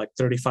jobs for like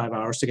 35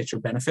 hours to get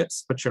your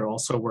benefits, but you're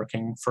also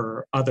working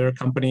for other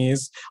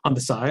companies on the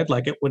side.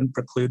 Like, it wouldn't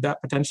preclude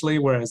that potentially.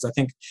 Whereas I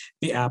think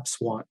the apps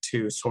want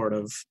to sort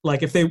of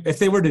like, if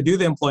they were to do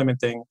the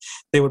employment thing,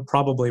 they would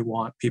probably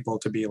want people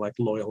to be like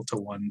loyal to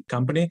one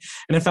company.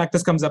 And in fact,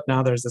 this comes up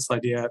now. There's this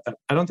idea that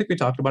I don't think we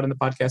talked about in the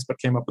podcast, but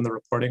came up in the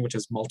reporting, which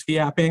is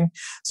multi-apping.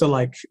 So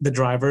like the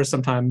drivers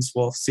sometimes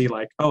will see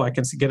like, oh, I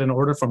can get an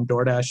order from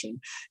DoorDash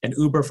and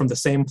Uber from the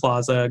same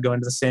plaza,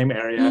 going to the same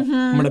area.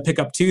 I'm going to pick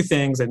up two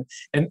things and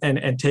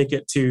take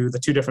it to the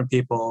two different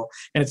people,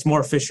 and it's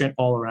more efficient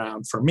all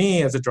around for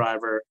me as a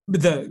driver.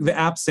 The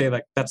apps say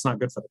like that's not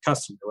good for the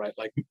customer, right?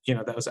 Like,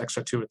 those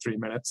extra 2 or 3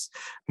 minutes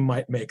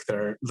might make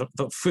the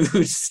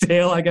food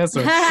stale, I guess,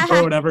 or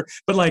whatever.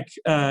 But like,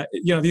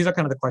 these are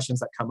kind of the questions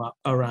that come up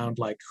around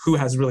like who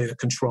has really the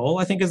control,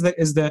 I think is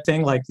the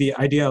thing. Like, the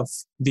idea of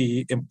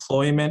the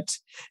employment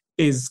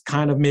is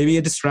kind of maybe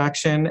a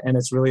distraction, and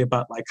it's really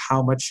about like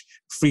how much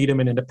freedom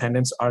and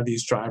independence are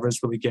these drivers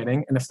really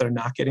getting. And if they're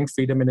not getting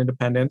freedom and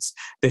independence,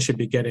 they should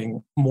be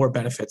getting more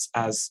benefits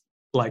as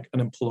like an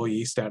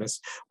employee status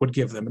would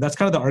give them. And that's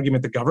kind of the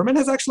argument the government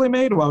has actually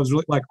made. Well, I was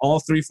really like all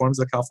three forms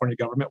of the California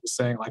government was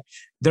saying like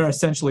they're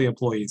essentially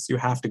employees. You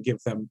have to give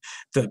them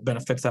the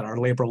benefits that our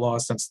labor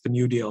laws since the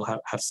New Deal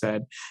have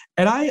said.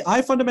 And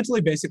I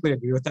fundamentally basically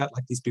agree with that.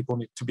 Like, these people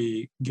need to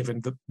be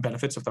given the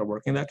benefits if they're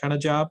working that kind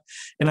of job.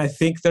 And I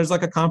think there's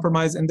like a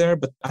compromise in there,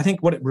 but I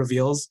think what it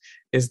reveals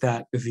is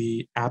that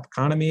the app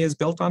economy is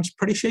built on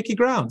pretty shaky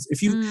grounds.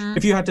 If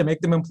you had to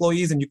make them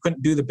employees and you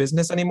couldn't do the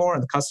business anymore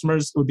and the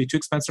customers, it would be too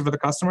expensive for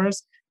the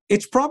customers,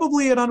 it's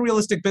probably an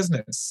unrealistic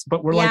business.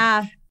 But we're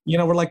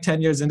we're like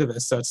 10 years into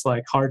this. So it's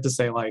like hard to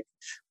say like,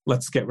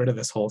 let's get rid of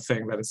this whole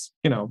thing that is,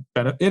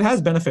 it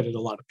has benefited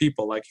a lot of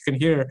people. Like, you can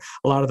hear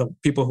a lot of the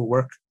people who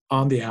work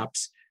on the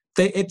apps,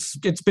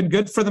 it's been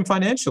good for them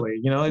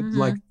financially.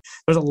 Like,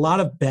 there's a lot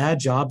of bad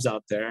jobs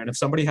out there. And if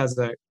somebody has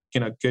a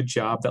good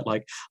job that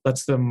like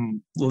lets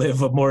them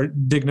live a more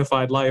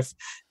dignified life,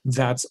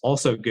 that's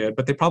also good.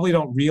 But they probably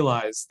don't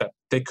realize that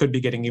they could be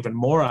getting even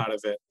more out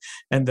of it.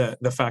 And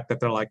the fact that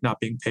they're like not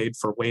being paid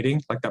for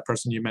waiting, like that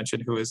person you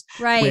mentioned who is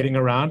waiting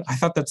around. I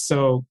thought that's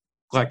so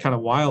like kind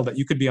of wild that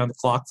you could be on the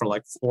clock for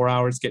like 4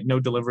 hours, get no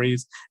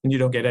deliveries, and you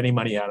don't get any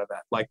money out of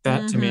that. Like,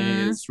 that to me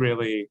is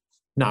really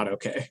not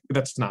okay.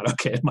 That's not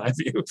okay in my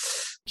view.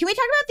 Can we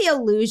talk about the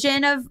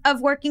illusion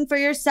of working for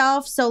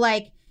yourself? So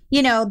like,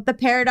 the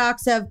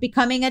paradox of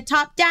becoming a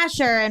top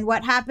dasher and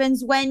what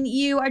happens when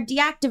you are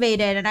deactivated.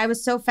 And I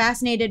was so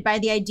fascinated by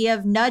the idea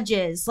of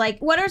nudges. Like,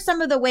 what are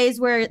some of the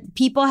ways where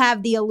people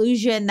have the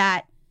illusion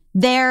that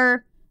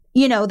they're,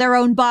 their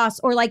own boss,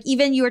 or like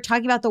even you were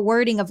talking about the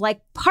wording of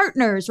like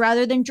partners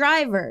rather than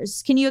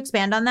drivers. Can you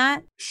expand on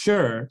that?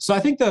 Sure. So I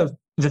think the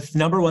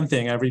number one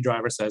thing every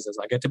driver says is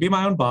I get to be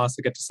my own boss.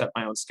 I get to set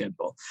my own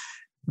schedule.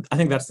 I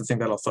think that's the thing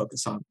that I'll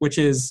focus on, which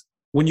is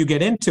when you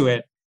get into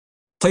it,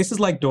 places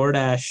like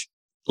DoorDash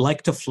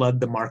like to flood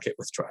the market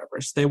with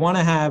drivers. They want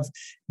to have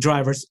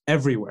drivers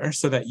everywhere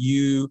so that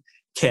you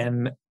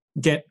can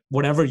get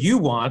whatever you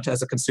want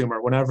as a consumer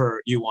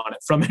whenever you want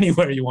it from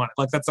anywhere you want it.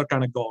 Like, that's our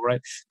kind of goal,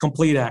 right?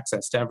 Complete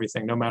access to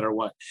everything, no matter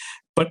what.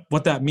 But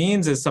what that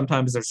means is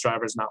sometimes there's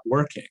drivers not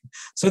working.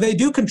 So they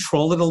do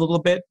control it a little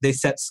bit. They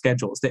set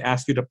schedules. They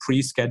ask you to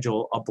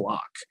pre-schedule a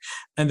block.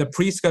 And the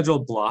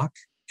pre-scheduled block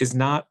is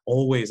not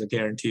always a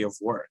guarantee of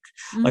work.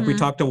 Like, we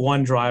talked to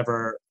one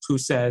driver who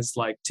says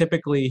like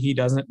typically he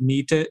doesn't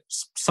need to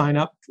sign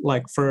up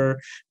like for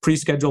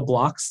pre-scheduled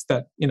blocks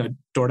that, you know,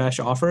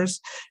 DoorDash offers.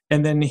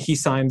 And then he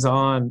signs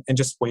on and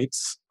just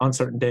waits on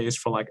certain days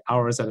for like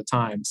hours at a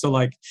time. So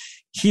like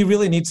he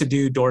really needs to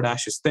do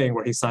DoorDash's thing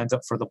where he signs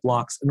up for the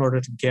blocks in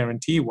order to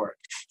guarantee work.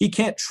 He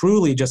can't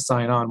truly just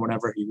sign on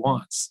whenever he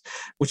wants,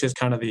 which is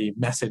kind of the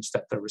message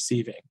that they're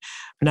receiving.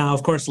 Now,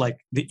 of course, like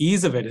the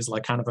ease of it is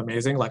like kind of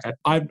amazing. Like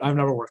I've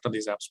never worked on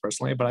these apps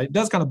personally, but it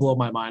does kind of blow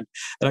my mind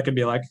that I could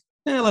be like,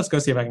 let's go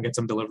see if I can get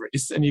some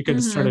deliveries. And you can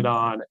just turn it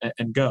on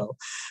and go.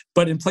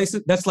 But in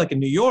places, that's like in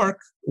New York,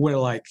 where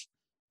like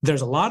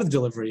there's a lot of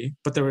delivery,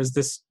 but there was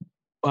this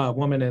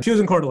woman, and she was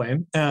in Coeur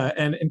d'Alene,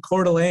 and in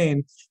Coeur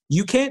d'Alene,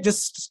 you can't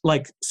just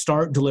like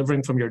start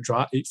delivering from your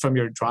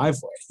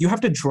driveway. You have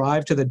to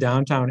drive to the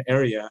downtown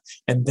area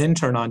and then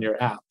turn on your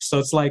app. So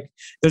it's like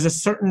there's a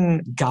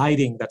certain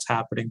guiding that's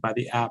happening by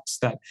the apps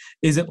that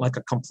isn't like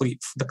the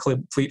complete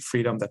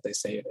freedom that they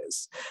say it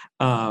is.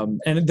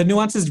 And the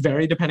nuances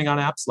vary depending on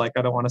apps. Like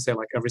I don't want to say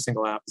like every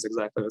single app is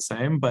exactly the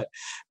same, but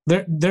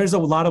there's a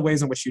lot of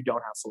ways in which you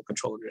don't have full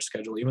control of your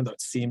schedule, even though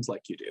it seems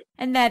like you do.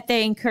 And that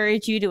they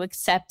encourage you to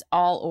accept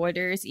all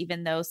orders,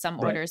 even though some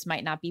orders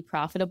might not be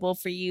profitable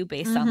for you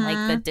based on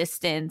like the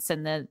distance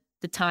and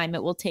the time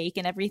it will take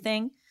and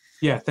everything.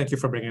 Yeah, thank you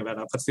for bringing that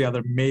up. That's the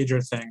other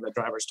major thing that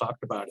drivers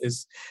talked about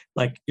is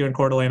like you're in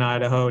Coeur d'Alene,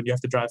 Idaho, and you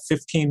have to drive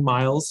 15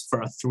 miles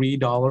for a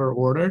 $3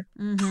 order.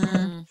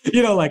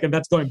 You know, like, and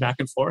that's going back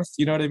and forth.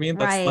 You know what I mean?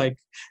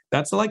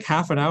 That's like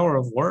half an hour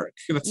of work.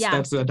 That's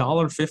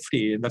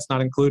 $1.50, and that's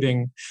not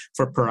including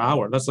per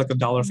hour. That's like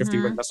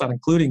 $1.50. That's not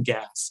including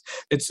gas.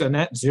 It's a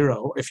net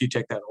zero if you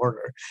take that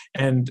order.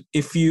 And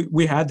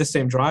we had the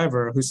same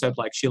driver who said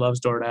like she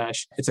loves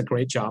DoorDash. It's a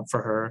great job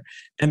for her.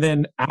 And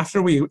then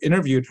after we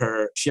interviewed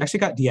her, she actually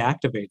got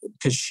deactivated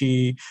because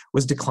she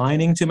was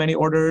declining too many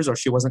orders or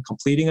she wasn't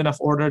completing enough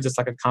orders. It's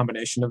like a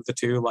combination of the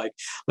two. Like,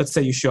 let's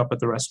say you show up at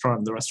the restaurant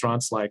and the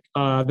restaurant's like,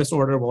 this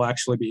order will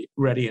actually be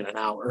ready in an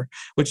hour,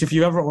 which if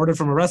you ever ordered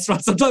from a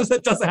restaurant, sometimes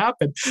that doesn't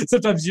happen.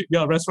 Sometimes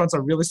restaurants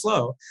are really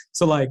slow.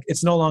 So like,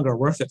 it's no longer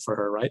worth it for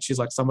her, right? She's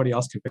like, somebody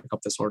else can pick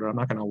up this order. I'm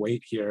not going to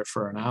wait here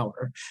for an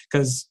hour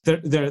because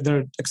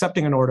they're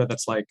accepting an order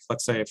that's like,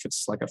 let's say if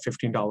it's like a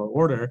 $15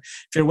 order,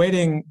 if you're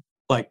waiting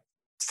like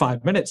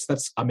 5 minutes,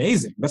 that's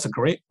amazing. That's a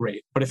great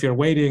rate. But if you're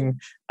waiting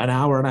an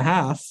hour and a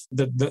half,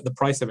 the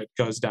price of it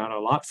goes down a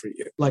lot for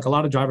you. Like a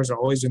lot of drivers are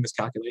always doing this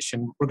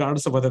calculation,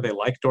 regardless of whether they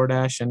like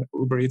DoorDash and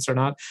Uber Eats or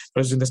not.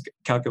 They're doing this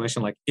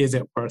calculation like, is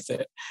it worth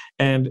it?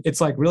 And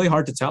it's like really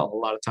hard to tell a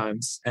lot of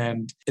times.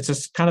 And it's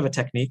just kind of a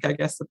technique, I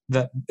guess,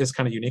 that is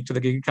kind of unique to the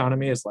gig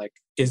economy is like,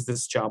 is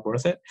this job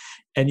worth it?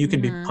 And you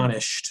can be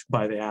punished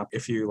by the app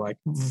if you like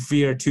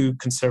veer too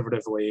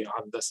conservatively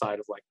on the side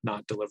of like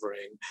not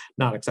delivering,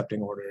 not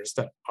accepting orders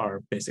that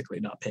are basically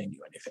not paying you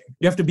anything.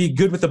 You have to be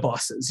good with the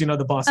bosses. You know,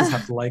 the bosses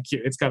have to like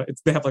you.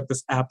 They have like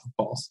this app of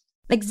boss.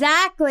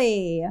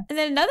 Exactly. And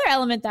then another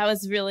element that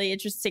was really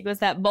interesting was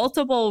that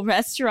multiple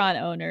restaurant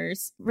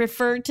owners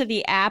referred to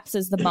the apps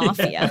as the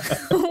mafia.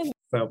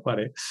 So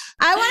funny.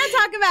 I want to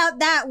talk about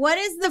that. What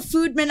is the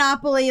food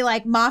monopoly,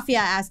 like mafia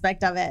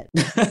aspect of it?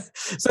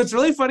 So it's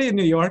really funny in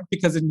New York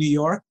because in New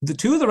York, the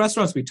two of the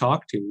restaurants we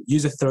talked to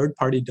use a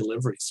third-party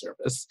delivery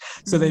service.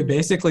 So they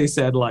basically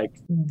said like,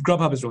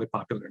 Grubhub is really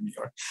popular in New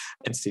York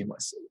and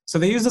seamless. So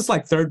they use this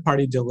like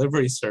third-party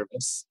delivery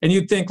service. And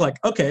you'd think like,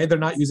 okay, they're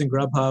not using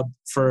Grubhub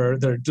for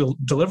their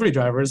delivery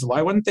drivers.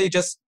 Why wouldn't they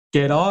just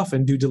get off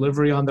and do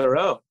delivery on their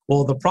own?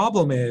 Well, the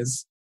problem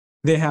is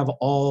they have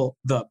all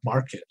the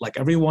market, like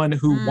everyone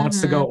who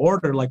wants to go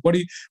order. Like, what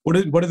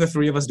are the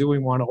three of us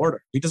doing? Want to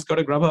order? We just go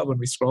to Grubhub and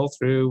we scroll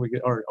through,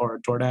 or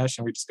DoorDash,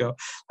 and we just go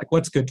like,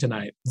 what's good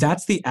tonight?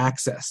 That's the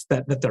access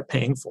that they're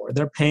paying for.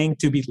 They're paying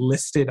to be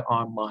listed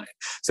online.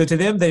 So to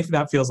them,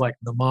 that feels like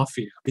the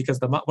mafia because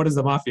what does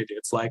the mafia do?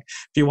 It's like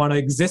if you want to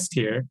exist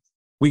here,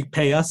 we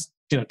pay us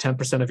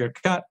 10% of your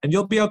cut and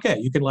you'll be okay.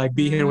 You can like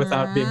be here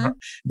without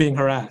being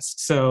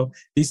harassed. So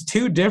these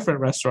two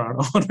different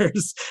restaurant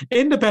owners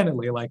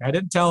independently, like I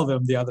didn't tell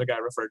them the other guy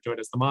referred to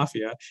it as the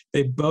mafia.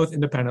 They both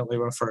independently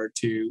referred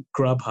to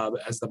Grubhub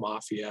as the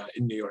mafia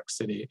in New York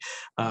City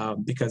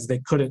because they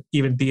couldn't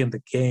even be in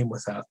the game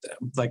without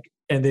them.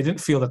 And they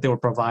didn't feel that they were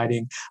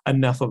providing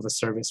enough of a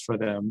service for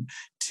them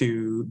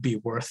to be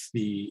worth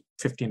the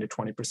 15 to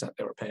 20%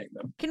 they were paying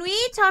them. Can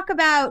we talk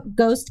about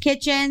ghost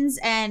kitchens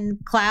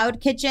and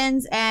cloud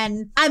kitchens?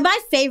 And my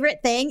favorite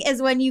thing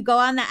is when you go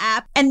on the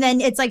app and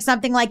then it's like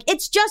something like,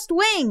 it's just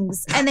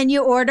wings. And then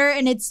you order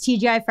and it's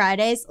TGI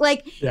Fridays.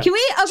 Like, can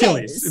we, okay.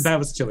 Chili's. That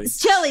was Chili's.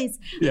 Chili's.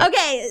 Yeah.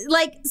 Okay.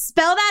 Like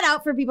spell that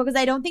out for people because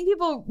I don't think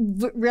people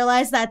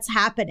realize that's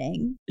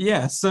happening.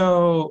 Yeah.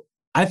 So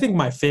I think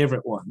my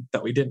favorite one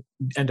that we didn't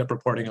end up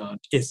reporting on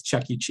is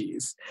Chuck E.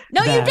 Cheese.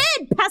 No, you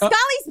did!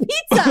 Pascali's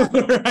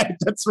Pizza! Right,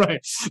 that's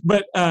right.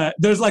 But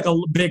there's like a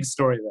big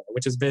story there,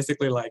 which is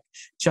basically like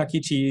Chuck E.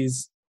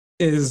 Cheese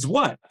is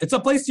what? It's a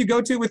place you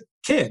go to with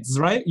kids,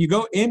 right? You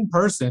go in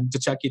person to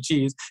Chuck E.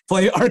 Cheese,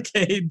 play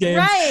arcade games,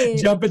 Right.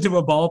 jump into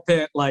a ball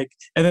pit, like,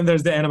 and then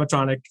there's the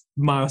animatronic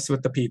mouse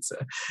with the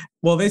pizza.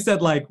 Well, they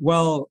said like,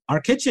 well, our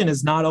kitchen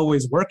is not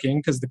always working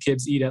because the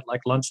kids eat at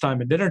like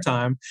lunchtime and dinner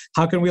time.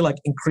 How can we like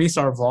increase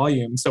our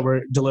volume so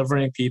we're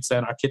delivering pizza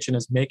and our kitchen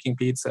is making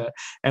pizza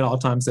at all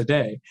times a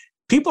day?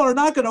 People are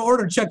not going to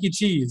order Chuck E.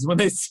 Cheese when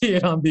they see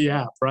it on the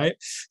app, right?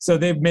 So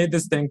they've made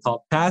this thing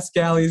called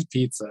Pascali's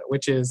Pizza,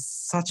 which is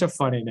such a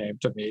funny name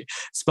to me,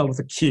 spelled with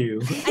a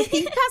Q. I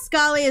think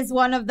Pascali is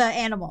one of the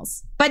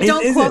animals, but Is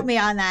don't quote it? me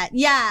on that.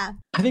 Yeah.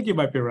 I think you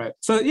might be right.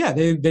 So yeah,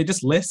 they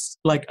just list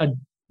like a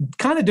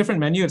kind of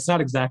different menu. It's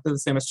not exactly the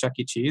same as Chuck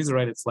E. Cheese,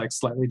 right? It's like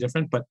slightly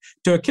different, but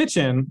to a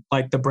kitchen,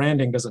 like the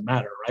branding doesn't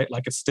matter, right?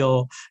 Like it's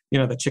still,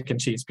 the chicken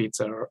cheese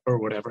pizza or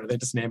whatever. They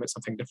just name it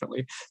something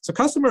differently. So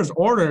customers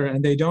order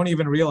and they don't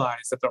even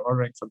realize that they're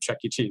ordering from Chuck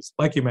E. Cheese.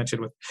 Like you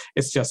mentioned with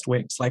It's Just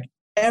Wings. Like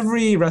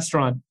every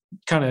restaurant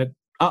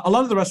a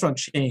lot of the restaurant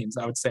chains,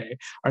 I would say,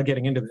 are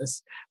getting into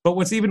this. But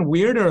what's even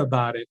weirder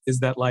about it is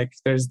that like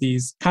there's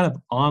these kind of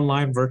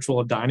online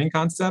virtual dining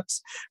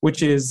concepts,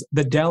 which is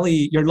the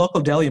deli, your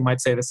local deli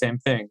might say the same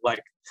thing.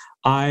 Like,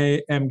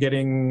 I am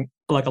getting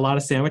like a lot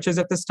of sandwiches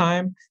at this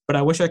time, but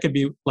I wish I could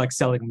be like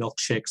selling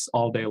milkshakes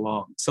all day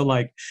long. So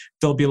like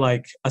there'll be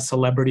like a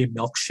celebrity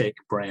milkshake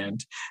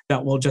brand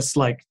that will just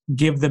like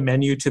give the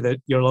menu to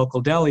your local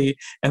deli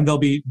and they'll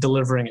be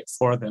delivering it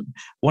for them.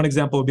 One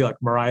example would be like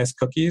Mariah's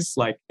Cookies.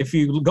 Like if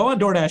you go on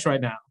DoorDash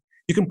right now,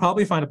 you can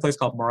probably find a place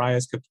called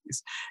Mariah's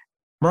Cookies.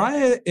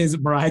 Mariah is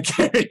Mariah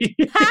Carey.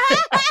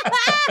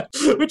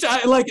 Which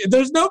I like,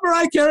 there's no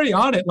Mariah Carey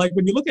on it. Like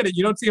when you look at it,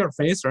 you don't see her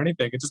face or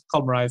anything. It's just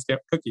called Mariah's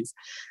Cookies.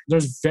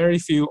 There's very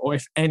few, or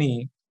if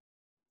any,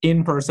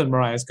 in-person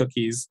Mariah's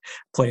Cookies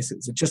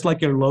places. It's just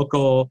like your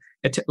local,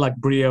 like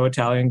Brio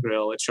Italian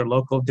Grill. It's your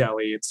local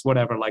deli. It's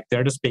whatever. Like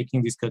they're just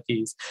baking these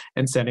cookies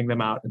and sending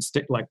them out and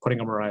like putting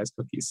a Mariah's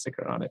Cookies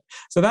sticker on it.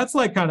 So that's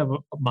like kind of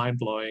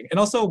mind-blowing. And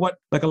also what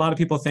like a lot of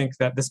people think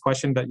that this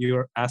question that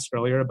you asked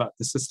earlier about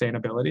the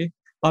sustainability,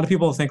 a lot of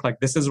people think like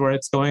this is where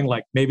it's going.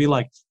 Like maybe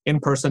like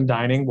in-person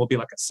dining will be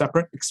like a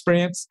separate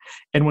experience.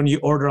 And when you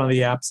order on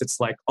the apps, it's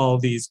like all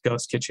these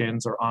ghost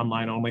kitchens or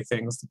online only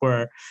things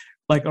where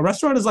like a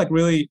restaurant is like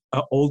really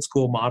an old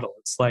school model.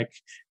 It's like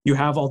you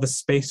have all the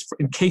space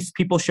in case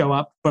people show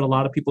up, but a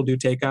lot of people do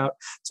takeout.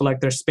 So like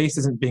their space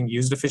isn't being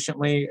used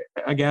efficiently,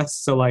 I guess.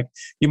 So like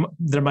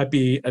there might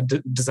be a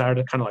desire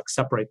to kind of like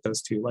separate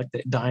those two. Like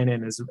the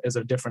dine-in is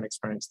a different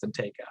experience than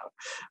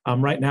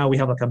takeout. Right now we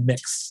have like a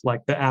mix.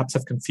 Like the apps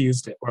have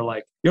confused it where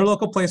like your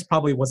local place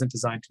probably wasn't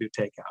designed to do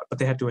takeout, but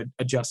they had to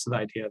adjust to the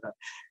idea that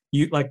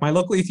like my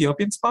local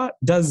Ethiopian spot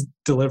does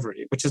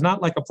delivery, which is not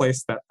like a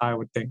place that I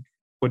would think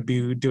would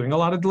be doing a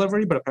lot of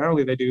delivery, but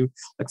apparently they do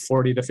like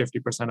 40 to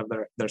 50% of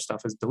their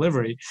stuff is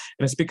delivery.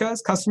 And it's because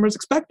customers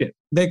expect it.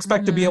 They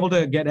expect to be able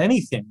to get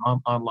anything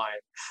online.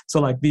 So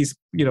like these,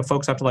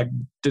 folks have to like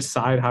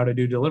decide how to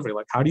do delivery.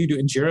 Like how do you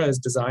do, Injera is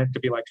designed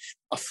to be like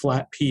a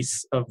flat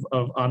piece of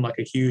on like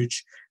a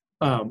huge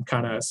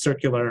kind of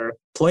circular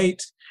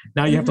plate.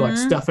 Now you have to like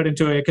stuff it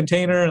into a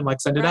container and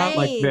like send it out.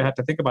 Like they have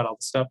to think about all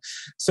this stuff.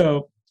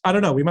 So I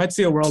don't know. We might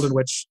see a world in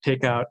which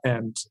takeout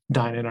and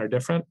dine-in are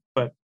different,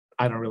 but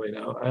I don't really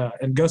know.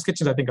 And ghost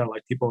kitchens, I think, are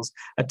like people's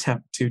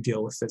attempt to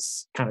deal with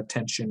this kind of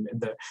tension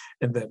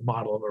in the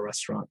model of a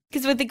restaurant.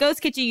 Because with the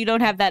ghost kitchen, you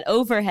don't have that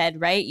overhead,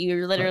 right?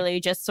 You're literally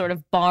just sort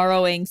of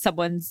borrowing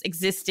someone's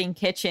existing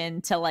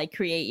kitchen to like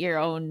create your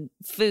own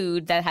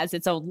food that has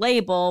its own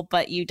label,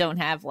 but you don't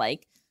have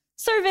like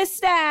service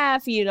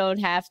staff. You don't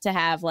have to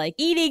have like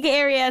eating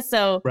area.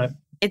 So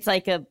it's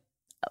like a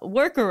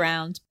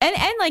workaround. And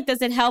like, does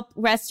it help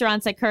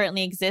restaurants that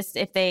currently exist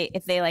if they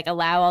like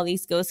allow all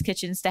these ghost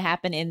kitchens to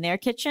happen in their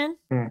kitchen?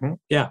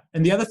 Yeah.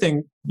 And the other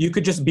thing, you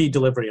could just be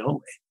delivery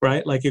only,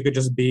 right? Like you could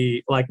just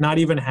be like, not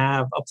even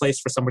have a place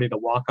for somebody to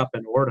walk up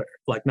and order,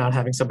 like not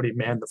having somebody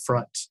man the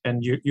front,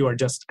 and you are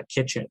just a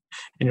kitchen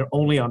and you're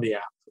only on the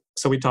app.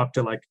 So we talked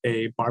to like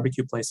a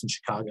barbecue place in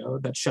Chicago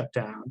that shut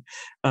down.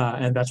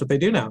 And that's what they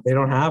do now. They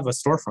don't have a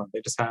storefront.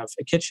 They just have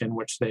a kitchen,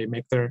 which they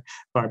make their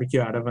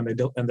barbecue out of, and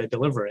they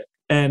deliver it.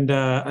 And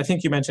I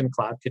think you mentioned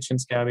cloud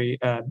kitchens, Gabby.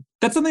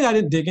 That's something I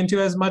didn't dig into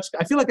as much.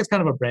 I feel like it's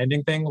kind of a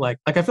branding thing. Like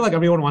I feel like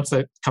everyone wants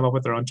to come up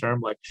with their own term,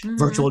 like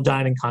virtual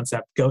dining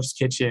concept, ghost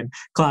kitchen,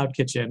 cloud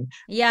kitchen.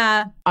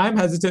 Yeah. I'm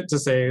hesitant to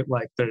say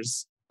like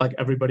there's like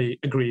everybody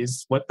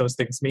agrees what those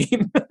things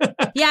mean.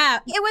 Yeah.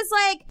 It was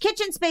like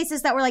kitchen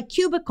spaces that were like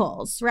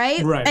cubicles,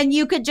 right? Right. And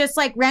you could just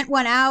like rent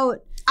one out.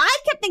 I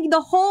kept thinking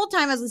the whole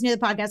time I was listening to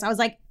the podcast, I was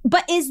like,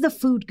 but is the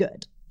food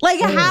good?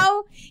 Like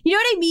how, you know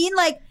what I mean?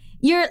 Like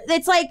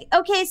it's like,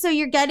 okay, so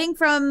you're getting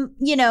from,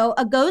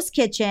 a ghost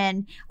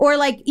kitchen or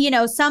like,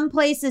 some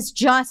places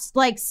just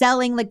like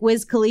selling like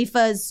Wiz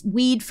Khalifa's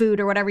weed food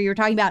or whatever you were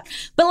talking about.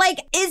 But like,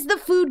 is the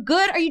food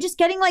good? Are you just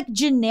getting like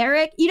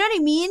generic? You know what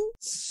I mean?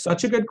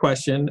 Such a good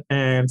question.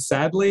 And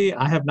sadly,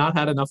 I have not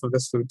had enough of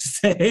this food to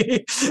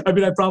say. I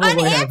mean, I probably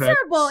have.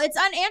 Unanswerable. It's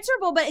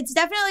unanswerable, but it's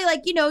definitely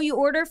like, you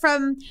order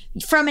from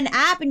an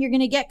app and you're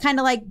going to get kind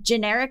of like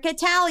generic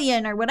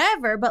Italian or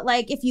whatever. But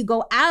like, if you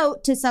go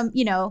out to some,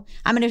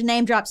 I'm going to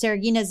name drop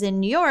Saragina's in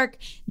New York,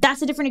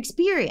 that's a different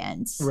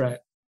experience. Right.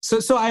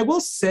 So I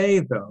will say,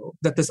 though,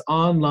 that this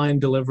online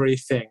delivery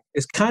thing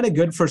is kind of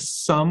good for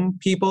some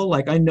people.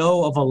 Like, I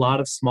know of a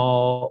lot of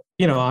small,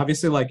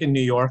 obviously, like in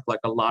New York, like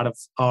a lot of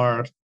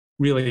our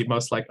really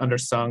most like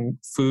undersung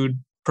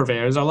food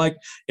purveyors are like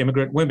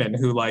immigrant women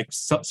who like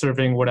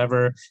serving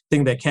whatever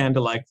thing they can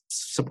to like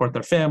support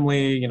their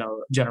family,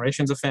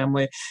 generations of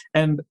family.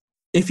 And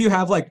if you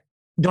have like,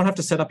 don't have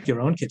to set up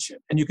your own kitchen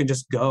and you can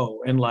just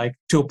go and like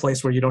to a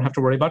place where you don't have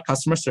to worry about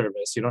customer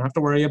service. You don't have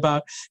to worry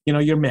about,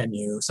 your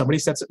menu. Somebody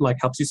sets it, like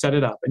helps you set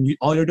it up and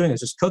all you're doing is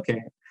just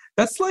cooking.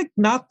 That's like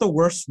not the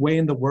worst way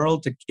in the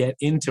world to get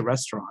into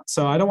restaurants.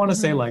 So I don't want to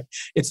say like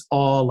it's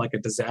all like a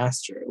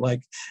disaster.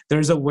 Like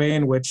there's a way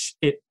in which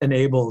it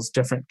enables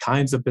different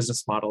kinds of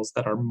business models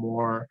that are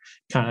more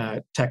kind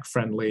of tech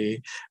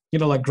friendly.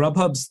 Like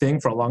Grubhub's thing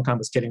for a long time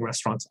was getting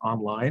restaurants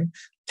online.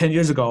 10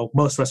 years ago,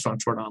 most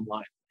restaurants weren't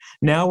online.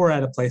 Now we're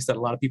at a place that a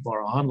lot of people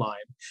are online.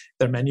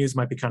 Their menus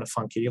might be kind of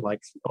funky,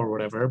 like, or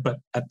whatever, but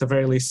at the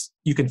very least,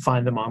 you can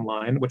find them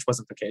online, which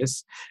wasn't the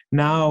case.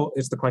 Now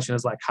the question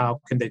is like, how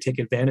can they take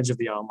advantage of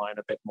the online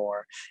a bit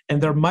more?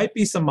 And there might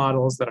be some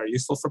models that are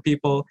useful for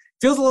people.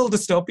 Feels a little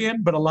dystopian,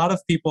 but a lot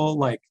of people,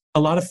 like a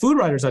lot of food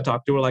writers I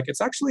talked to were like,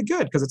 it's actually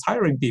good because it's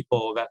hiring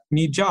people that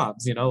need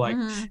jobs,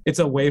 it's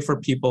a way for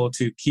people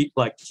to keep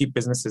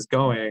businesses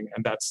going.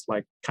 And that's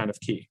like kind of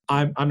key.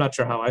 I'm not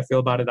sure how I feel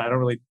about it. I don't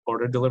really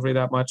order delivery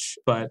that much,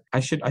 but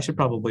I should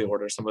probably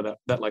order some of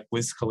that like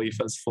Wiz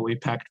Khalifa's fully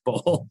packed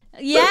bowl.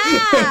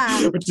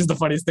 Yeah. Which is the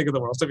funniest thing in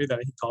the world to me that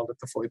he called it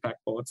the fully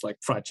packed bowl. It's like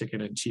fried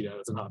chicken and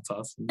Cheetos and hot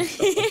sauce. And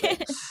stuff like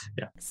that.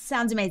 Yeah.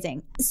 Sounds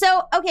amazing.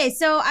 So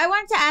I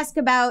wanted to ask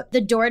about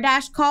the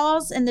DoorDash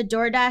calls and the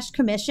DoorDash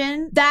commission.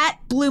 That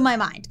blew my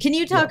mind. Can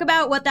you talk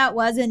about what that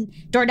was and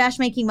DoorDash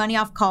making money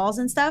off calls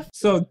and stuff?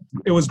 So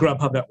it was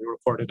Grubhub that we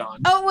reported on.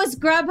 Oh, it was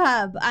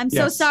Grubhub. I'm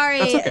so sorry.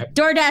 That's okay.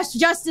 DoorDash,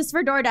 justice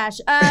for DoorDash.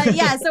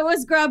 Yeah, so it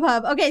was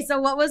Grubhub. Okay,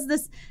 so what was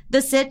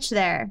the sitch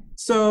there?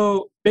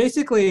 So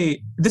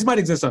basically, this might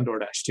exist on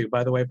DoorDash too,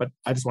 by the way, but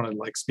I just want to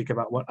like speak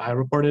about what I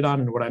reported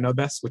on and what I know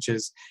best, which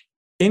is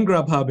in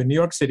Grubhub in New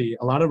York City,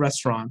 a lot of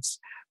restaurants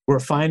were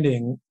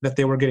finding that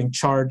they were getting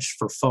charged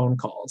for phone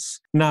calls.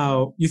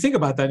 Now, you think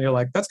about that and you're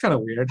like, that's kind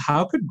of weird.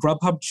 How could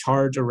Grubhub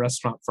charge a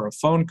restaurant for a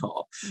phone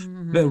call?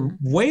 Mm-hmm. The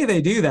way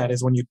they do that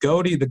is when you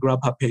go to the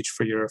Grubhub page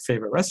for your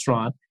favorite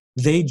restaurant,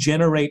 they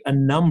generate a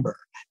number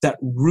that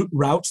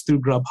routes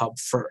through Grubhub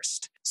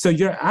first. So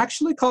you're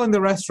actually calling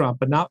the restaurant,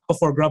 but not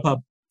before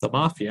Grubhub, the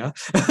mafia,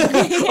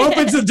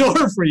 opens the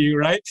door for you,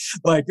 right?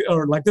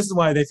 This is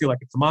why they feel like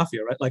it's the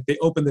mafia, right? Like they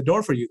open the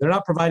door for you. They're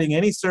not providing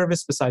any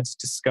service besides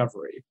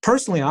discovery.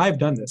 Personally, I've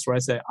done this where I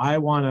say, I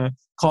want to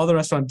call the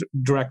restaurant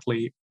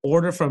directly,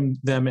 order from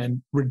them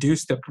and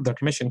reduce their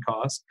commission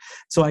cost.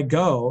 So I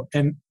go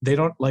and they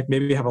don't like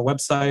maybe have a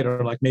website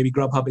or like maybe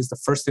Grubhub is the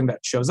first thing that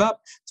shows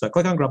up. So I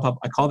click on Grubhub,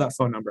 I call that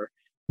phone number.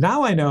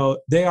 Now I know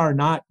they are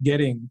not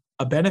getting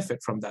a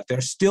benefit from that. They're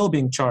still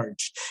being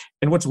charged.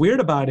 And what's weird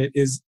about it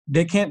is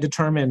they can't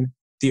determine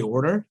the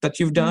order that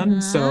you've done. Mm-hmm.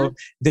 So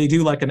they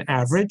do like an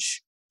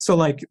average. So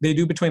like they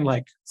do between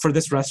like, for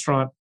this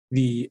restaurant,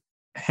 the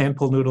hand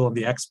pull noodle and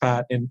the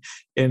expat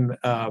in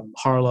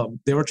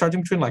Harlem, they were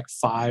charging between like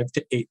 $5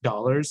 to $8,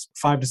 $5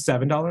 to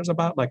 $7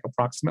 about like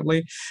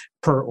approximately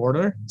per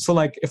order. So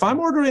like if I'm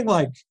ordering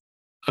like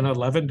an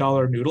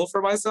 $11 noodle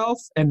for myself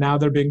and now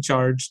they're being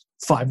charged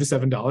 $5 to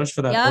 $7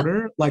 for that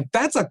order, like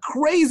that's a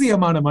crazy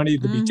amount of money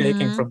to be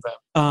taking from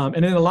them.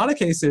 And in a lot of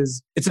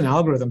cases, it's an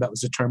algorithm that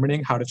was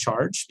determining how to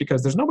charge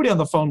because there's nobody on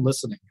the phone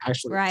listening,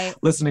 actually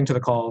listening to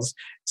the calls.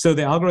 So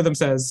the algorithm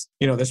says,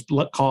 this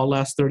call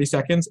lasts 30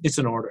 seconds, it's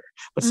an order.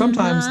 But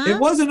sometimes it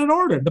wasn't an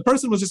order. The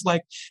person was just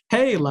like,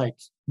 hey, like,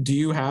 do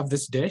you have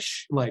this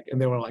dish? Like,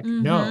 and they were like,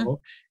 no.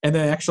 And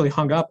they actually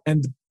hung up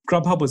and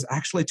Grubhub was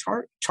actually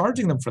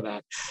charging them for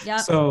that.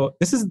 Yep. So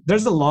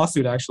there's a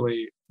lawsuit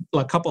actually,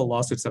 a couple of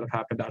lawsuits that have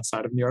happened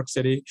outside of New York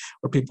City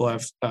where people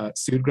have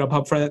sued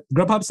Grubhub for that.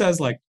 Grubhub says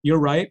like, you're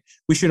right,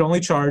 we should only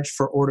charge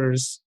for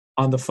orders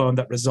on the phone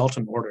that result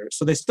in orders.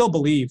 So they still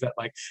believe that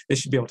like they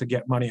should be able to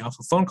get money off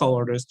of phone call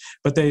orders,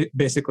 but they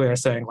basically are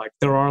saying like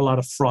there are a lot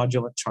of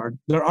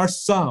there are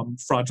some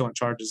fraudulent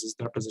charges is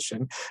their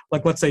position.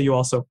 Like let's say you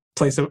also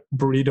place a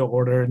burrito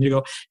order and you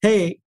go,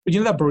 hey,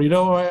 that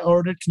burrito I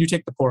ordered, can you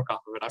take the pork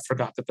off of it? I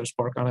forgot that there's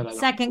pork on it.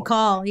 Second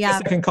call, yeah.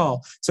 Second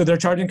call. So they're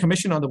charging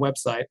commission on the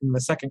website and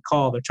the second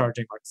call they're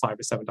charging like $5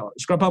 to $7.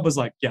 Grubhub was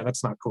like, yeah,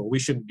 that's not cool. We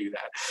shouldn't do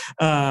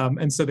that.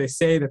 And so they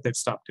say that they've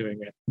stopped doing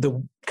it.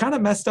 The kind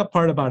of messed up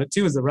part about it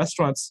too is the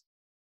restaurants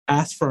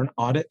asked for an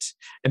audit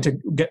and to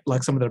get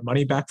like some of their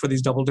money back for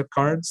these double dip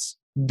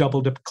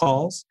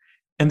calls.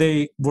 And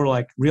they were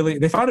like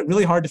they found it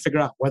really hard to figure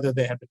out whether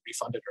they had been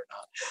refunded or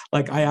not.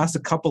 Like I asked a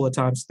couple of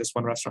times to this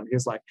one restaurant, he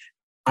was like,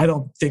 I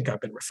don't think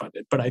I've been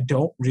refunded, but I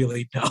don't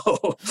really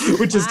know,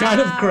 which is kind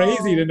of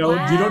crazy to know.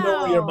 You don't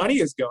know where your money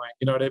is going.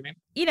 You know what I mean?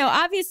 You know,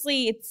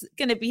 obviously it's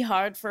going to be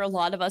hard for a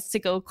lot of us to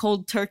go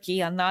cold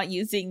turkey on not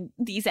using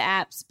these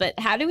apps, but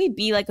how do we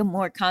be like a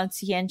more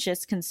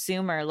conscientious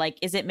consumer? Like,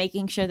 is it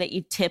making sure that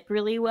you tip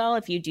really well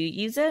if you do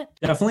use it?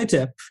 Definitely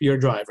tip your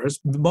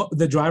drivers.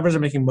 The drivers are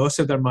making most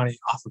of their money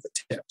off of the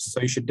tips. So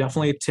you should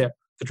definitely tip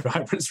the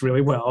drivers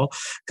really well,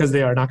 because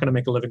they are not going to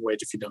make a living wage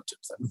if you don't tip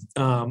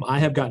them. I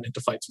have gotten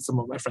into fights with some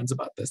of my friends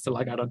about this. They're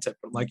like, I don't tip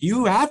them. I'm like,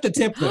 you have to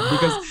tip them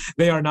because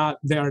they are not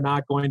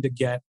going to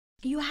get.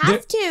 You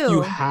have to.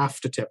 You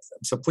have to tip them.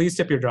 So please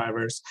tip your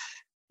drivers.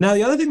 Now,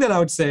 the other thing that I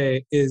would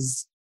say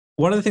is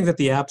one of the things that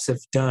the apps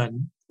have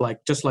done, like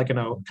just like, you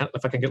know,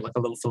 if I can get like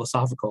a little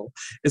philosophical,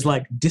 is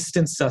like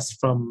distance us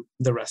from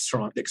the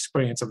restaurant, the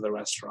experience of the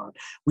restaurant.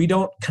 We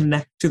don't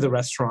connect to the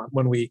restaurant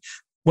when we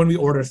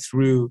order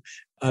through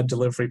a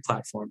delivery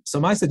platform. So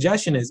my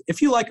suggestion is,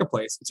 if you like a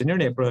place, it's in your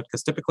neighborhood,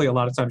 because typically a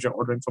lot of times you're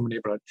ordering from a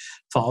neighborhood,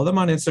 follow them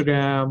on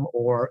Instagram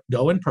or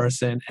go in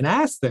person and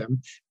ask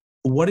them,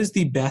 what is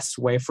the best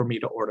way for me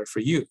to order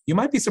for you? You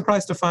might be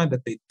surprised to find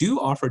that they do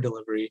offer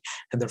delivery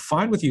and they're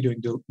fine with you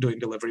doing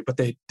delivery, but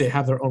they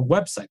have their own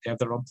website, they have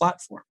their own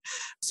platform.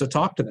 So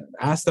talk to them,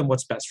 ask them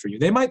what's best for you.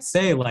 They might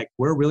say like,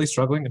 we're really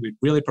struggling and we'd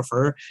really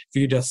prefer if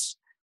you just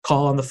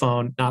call on the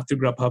phone, not through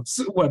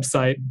Grubhub's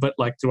website, but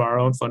like through our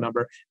own phone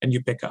number, and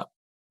you pick up.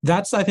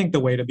 That's, I think, the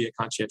way to be a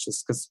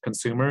conscientious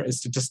consumer,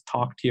 is to just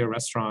talk to your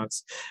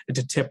restaurants and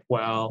to tip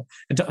well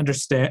and to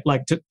understand,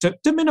 like to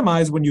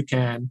minimize when you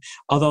can.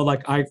 Although,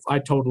 like, I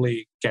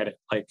totally get it.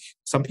 Like,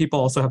 some people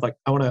also have, like,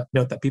 I want to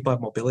note that people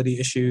have mobility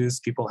issues.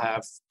 People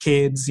have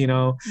kids, you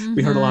know. Mm-hmm.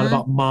 We heard a lot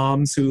about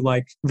moms who,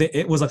 like,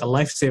 it was like a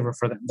lifesaver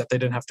for them that they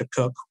didn't have to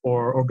cook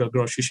or go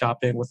grocery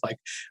shopping with, like,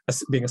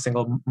 being a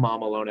single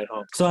mom alone at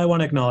home. So I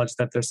want to acknowledge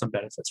that there's some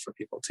benefits for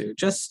people too.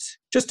 Just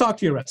talk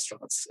to your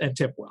restaurants and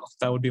tip well.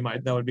 That would be my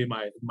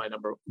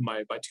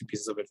two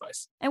pieces of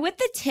advice. And with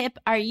the tip,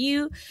 are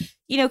you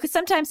know, because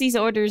sometimes these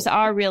orders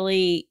are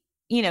really,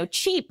 you know,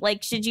 cheap.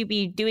 Like, should you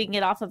be doing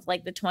it off of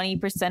like the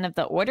 20% of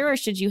the order, or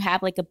should you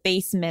have like a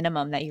base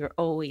minimum that you're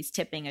always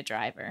tipping a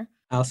driver?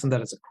 Allison,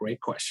 that is a great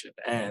question.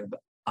 And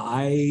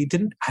I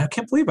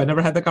can't believe I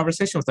never had that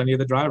conversation with any of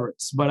the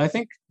drivers, but I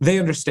think they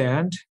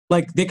understand,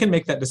 like, they can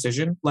make that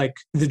decision. Like,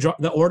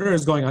 the order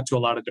is going out to a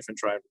lot of different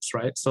drivers,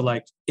 right? So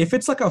like, if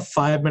it's like a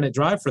 5-minute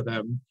drive for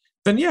them,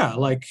 then yeah,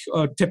 like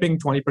tipping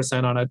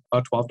 20% on a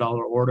 $12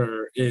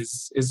 order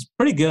is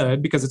pretty good,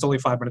 because it's only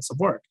 5 minutes of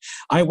work.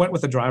 I went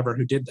with a driver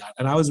who did that,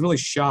 and I was really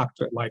shocked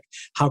at like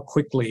how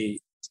quickly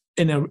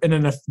in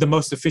the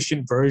most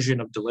efficient version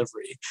of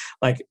delivery,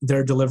 like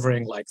they're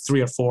delivering like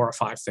 3 or 4 or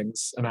 5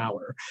 things an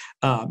hour.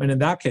 And in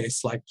that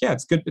case, like, yeah,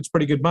 it's good. It's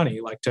pretty good money,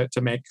 like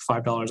to make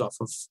 $5 off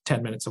of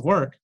 10 minutes of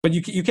work, but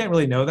you can't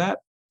really know that.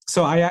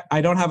 So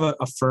I don't have a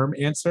firm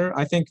answer.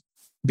 I think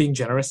being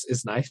generous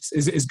is nice,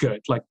 is good.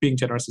 Like, being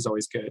generous is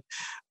always good,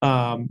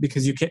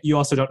 because you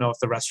also don't know if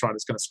the restaurant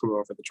is going to screw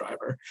over the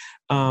driver.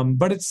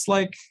 But it's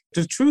like,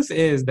 the truth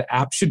is, the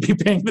app should be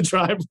paying the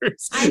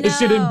drivers. It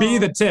shouldn't be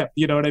the tip.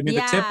 You know what I mean?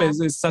 Yeah. The tip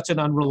is such an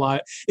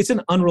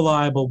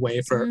unreliable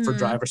way for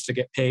drivers to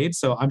get paid.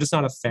 So I'm just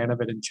not a fan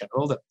of it in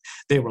general, that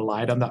they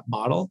relied on that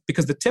model,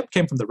 because the tip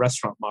came from the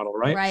restaurant model,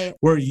 right? Right.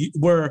 Where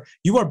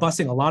you are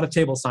bussing a lot of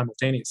tables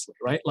simultaneously,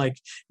 right? Like,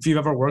 if you've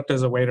ever worked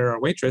as a waiter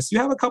or waitress, you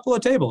have a couple of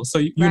tables. So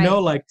you know,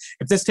 like,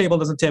 if this table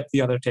doesn't tip,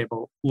 the other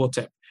table will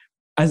tip.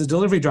 As a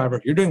delivery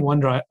driver, you're doing one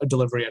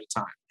delivery at a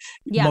time,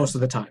 most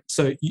of the time.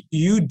 So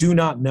you do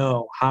not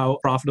know how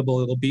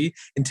profitable it'll be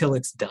until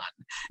it's done.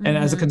 And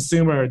as a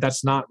consumer,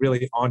 that's not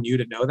really on you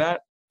to know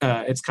that.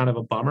 It's kind of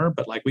a bummer,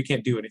 but like, we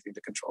can't do anything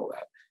to control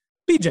that.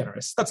 Be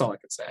generous. That's all I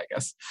can say, I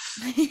guess.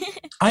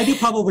 I do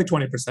probably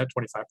 20%, 25%.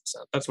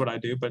 That's what I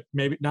do. But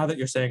maybe now that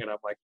you're saying it, I'm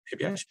like,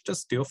 maybe I should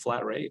just do a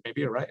flat rate.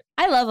 Maybe you're right.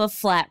 I love a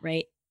flat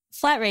rate.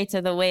 Flat rates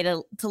are the way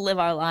to live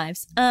our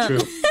lives. True.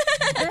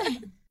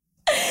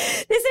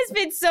 This has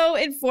been so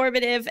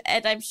informative,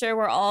 and I'm sure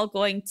we're all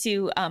going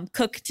to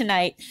cook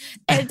tonight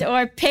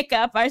or pick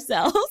up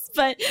ourselves.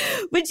 But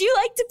would you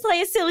like to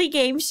play a silly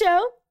game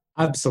show?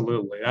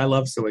 Absolutely. I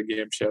love silly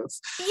game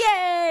shows.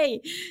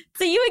 Yay!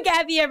 So you and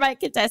Gabby are my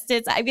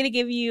contestants. I'm going to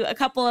give you a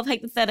couple of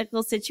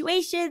hypothetical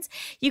situations.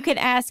 You can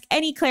ask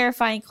any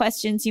clarifying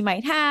questions you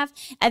might have,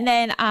 and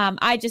then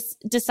I just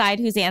decide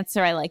whose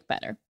answer I like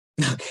better.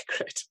 Okay,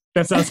 great.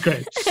 That sounds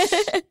great.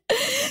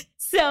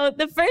 So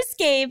the first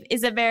game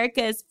is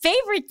America's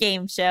favorite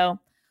game show.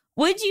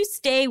 Would you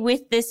stay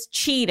with this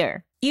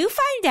cheater? You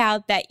find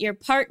out that your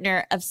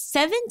partner of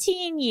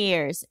 17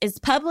 years is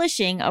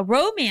publishing a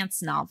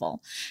romance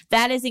novel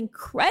that is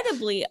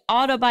incredibly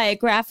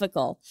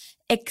autobiographical,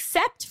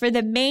 except for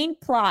the main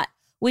plot,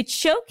 which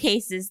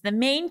showcases the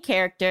main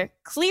character,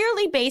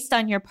 clearly based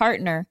on your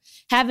partner,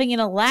 having an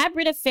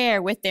elaborate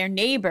affair with their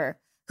neighbor,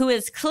 who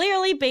is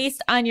clearly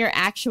based on your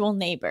actual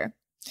neighbor.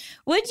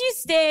 Would you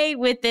stay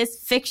with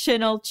this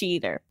fictional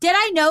cheater? Did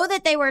I know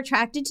that they were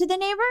attracted to the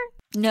neighbor?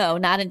 No,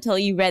 not until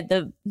you read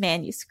the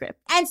manuscript.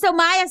 And so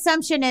my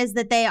assumption is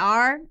that they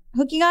are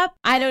hooking up?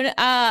 I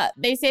don't,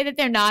 they say that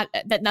they're not,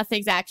 that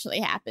nothing's actually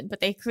happened, but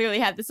they clearly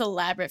have this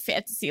elaborate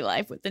fantasy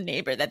life with the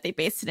neighbor that they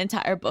based an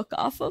entire book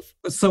off of.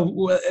 So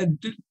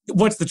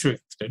what's the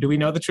truth? Do we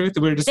know the truth?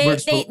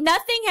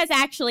 Nothing has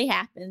actually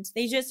happened.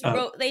 They just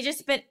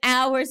spent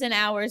hours and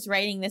hours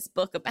writing this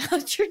book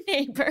about your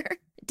neighbor.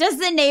 Does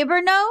the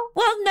neighbor know?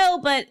 Well, no,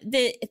 but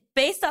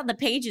based on the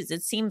pages,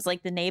 it seems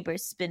like the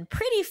neighbor's been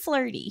pretty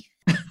flirty.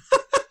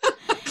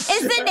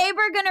 Is the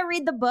neighbor going to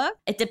read the book?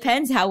 It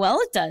depends how well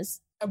it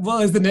does. Well,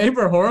 is the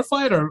neighbor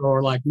horrified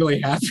or like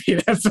really happy?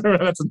 That's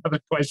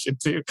another question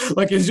too.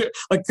 Like,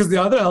 because the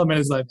other element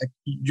is like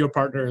your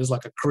partner is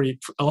like a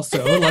creep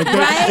also. Like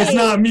right. It's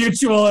not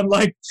mutual and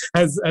like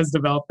has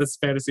developed this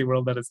fantasy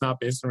world that it's not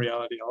based in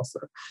reality also.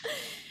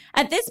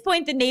 At this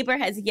point, the neighbor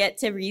has yet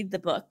to read the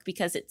book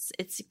because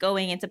it's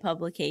going into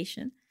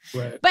publication.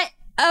 Right. But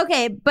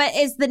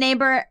is the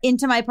neighbor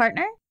into my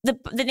partner?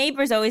 The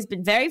neighbor's always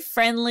been very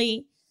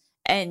friendly.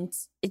 And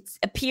it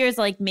appears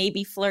like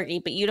maybe flirty,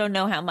 but you don't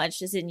know how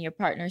much is in your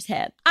partner's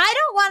head. I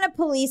don't want to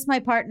police my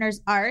partner's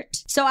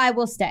art, so I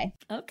will stay.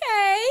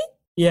 Okay.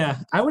 Yeah,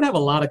 I would have a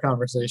lot of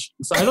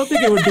conversations. I don't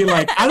think it would be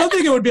like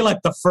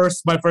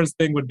my first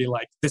thing would be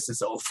like, this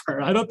is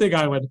over. I don't think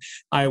I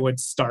would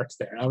start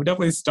there. I would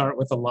definitely start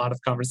with a lot of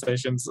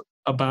conversations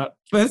about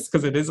this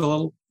because it is a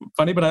little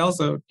funny, but I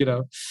also,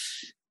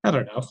 I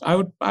don't know. I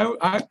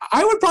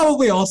would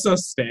probably also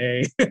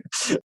stay. How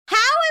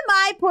am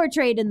I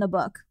portrayed in the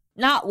book?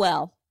 Not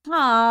well.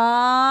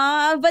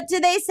 Aww, but do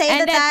they say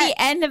and that at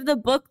the end of the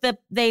book,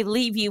 they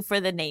leave you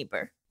for the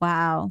neighbor.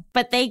 Wow.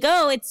 But they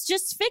go, it's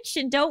just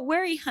fiction. Don't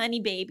worry, honey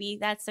baby.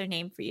 That's their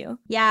name for you.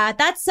 Yeah,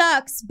 that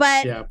sucks,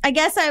 but yeah. I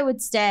guess I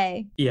would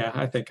stay. Yeah,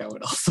 I think I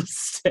would also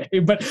stay.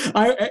 But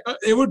I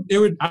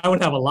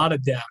would have a lot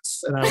of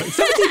doubts. And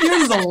 17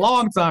 years is a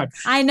long time.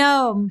 I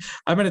know.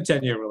 I'm in a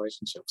 10-year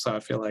relationship, so I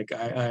feel like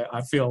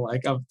I feel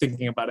like I'm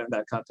thinking about it in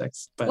that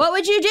context. But what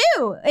would you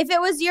do if it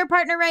was your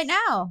partner right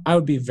now? I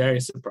would be very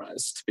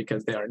surprised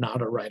because they are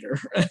not a writer.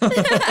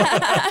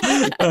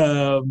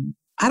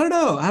 I don't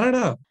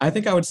know. I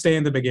think I would stay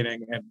in the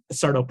beginning and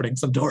start opening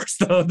some doors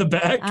though in the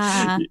back.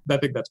 I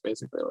think that's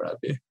basically where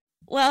I'd be.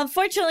 Well,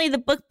 unfortunately, the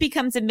book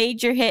becomes a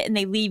major hit and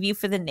they leave you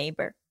for the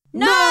neighbor.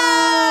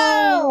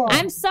 No!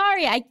 I'm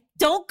sorry. I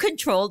don't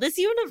control this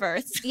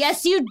universe.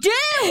 Yes, you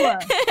do.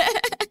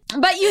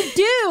 But you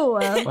do.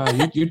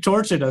 Wow, you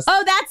tortured us.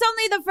 Oh, that's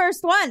only the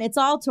first one. It's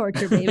all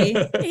torture, baby.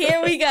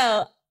 Here we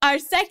go. Our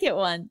second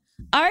one.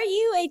 Are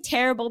you a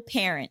terrible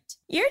parent?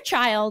 Your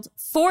child,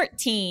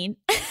 14,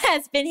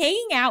 has been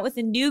hanging out with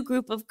a new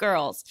group of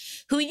girls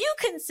who you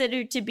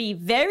consider to be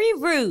very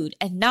rude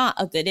and not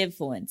a good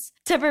influence.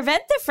 To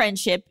prevent the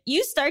friendship,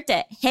 you start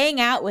to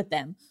hang out with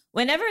them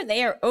whenever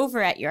they are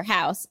over at your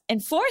house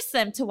and force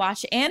them to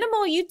watch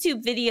animal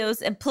YouTube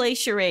videos and play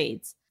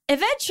charades.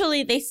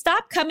 Eventually, they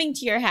stop coming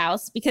to your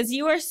house because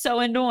you are so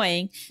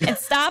annoying and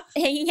stop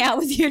hanging out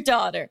with your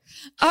daughter.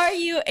 Are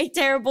you a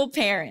terrible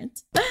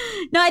parent?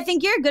 No, I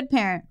think you're a good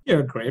parent. You're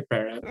a great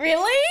parent.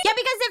 Really? Yeah,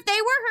 because if they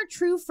were her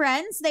true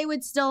friends, they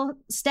would still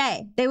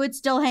stay. They would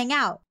still hang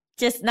out.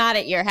 Just not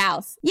at your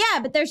house. Yeah,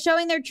 but they're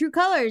showing their true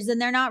colors and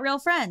they're not real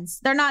friends.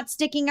 They're not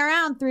sticking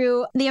around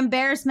through the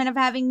embarrassment of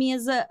having me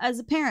as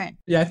a parent.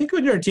 Yeah, I think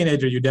when you're a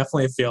teenager, you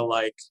definitely feel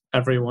like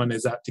everyone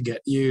is out to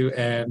get you.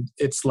 And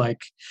it's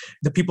like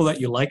the people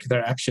that you like,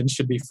 their actions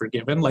should be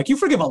forgiven. Like you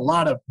forgive a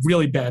lot of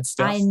really bad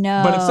stuff. I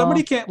know. But if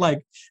somebody can't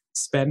like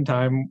spend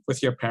time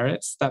with your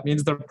parents, that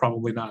means they're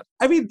probably not.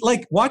 I mean,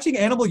 like watching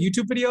animal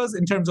YouTube videos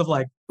in terms of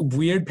like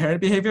weird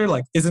parent behavior,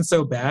 like isn't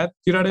so bad.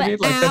 You know what I mean?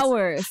 Like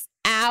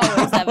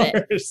hours of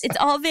it. It's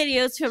all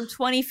videos from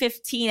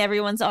 2015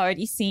 everyone's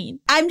already seen.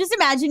 I'm just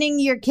imagining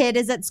your kid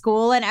is at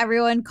school and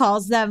everyone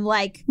calls them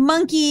like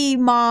monkey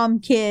mom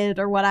kid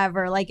or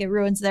whatever. Like it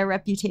ruins their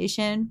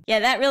reputation. Yeah,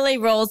 that really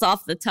rolls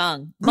off the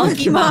tongue.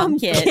 Monkey mom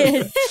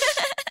kid.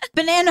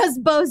 Bananas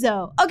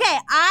bozo. Okay,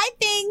 I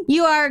think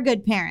you are a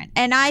good parent.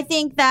 And I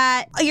think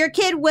that your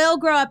kid will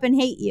grow up and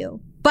hate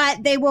you,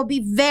 but they will be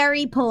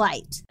very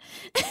polite.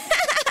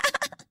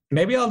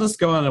 Maybe I'll just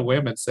go on a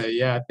whim and say,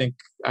 yeah,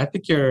 I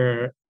think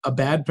you're a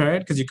bad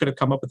parent because you could have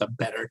come up with a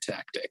better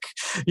tactic.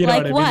 You know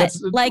like what I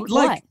mean? Like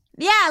what?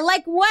 Yeah,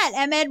 like what,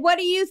 Ahmed? What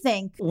do you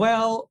think?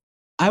 Well,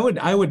 I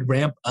would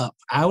ramp up.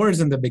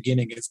 Hours in the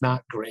beginning is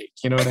not great.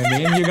 You know what I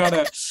mean? You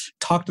gotta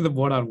talk to them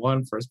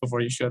one-on-one first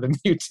before you show them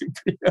YouTube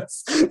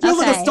videos. It feels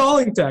like a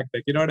stalling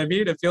tactic. You know what I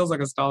mean? It feels like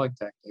a stalling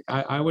tactic.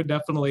 I would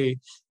definitely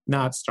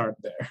not start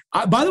there.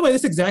 By the way,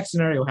 this exact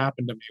scenario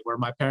happened to me where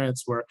my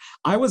parents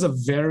I was a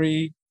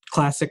very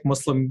classic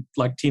Muslim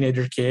like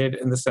teenager kid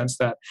in the sense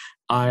that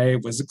I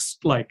was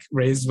like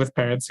raised with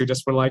parents who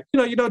just were like,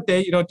 you don't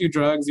date, you don't do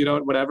drugs, you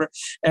don't whatever.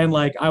 And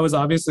like I was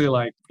obviously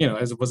like,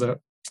 as it was a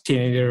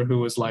teenager who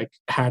was like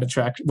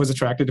was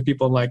attracted to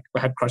people and like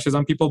had crushes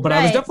on people, but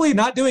I was definitely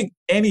not doing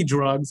any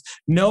drugs.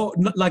 No,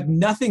 like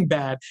nothing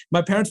bad.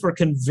 My parents were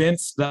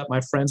convinced that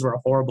my friends were a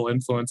horrible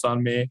influence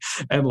on me,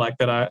 and like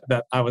that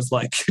I was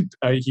like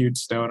a huge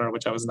stoner,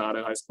 which I was not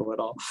in high school at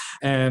all.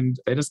 And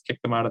they just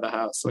kicked them out of the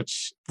house,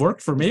 which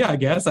worked for me, I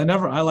guess.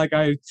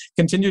 I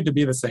continued to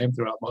be the same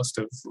throughout most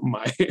of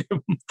my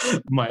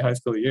my high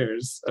school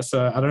years.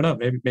 So I don't know,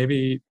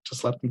 maybe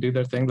just let them do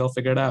their thing. They'll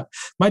figure it out.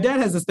 My dad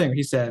has this thing.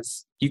 He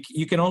says,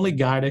 you can only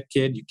guide a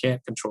kid. You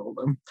can't control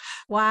them.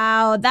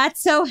 Wow.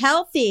 That's so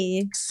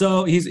healthy.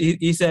 So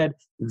he said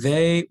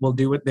they will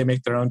do it. They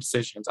make their own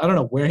decisions. I don't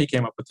know where he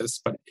came up with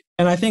this,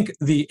 and I think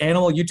the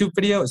animal YouTube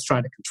video is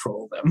trying to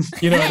control them.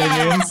 You know what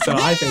I mean? So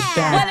I think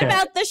What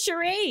about the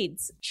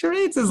charades?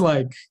 Charades is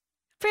like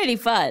pretty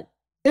fun.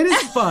 It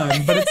is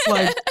fun, but it's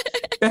like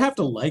they have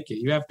to like it.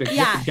 You have to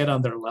get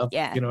on their level.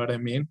 Yeah. You know what I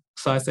mean?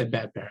 So I say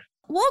bad parent.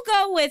 We'll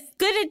go with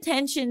good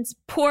intentions,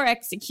 poor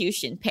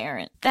execution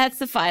parent. That's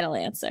the final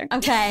answer.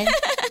 Okay.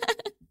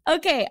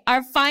 Okay,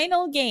 our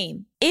final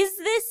game. Is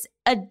this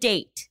a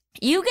date?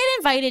 You get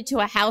invited to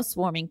a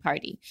housewarming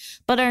party,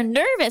 but are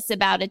nervous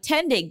about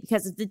attending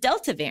because of the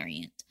Delta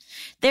variant.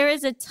 There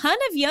is a ton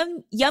of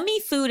yummy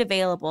food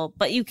available,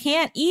 but you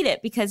can't eat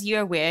it because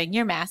you're wearing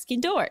your mask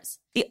indoors.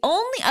 The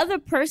only other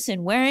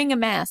person wearing a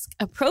mask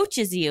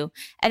approaches you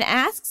and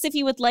asks if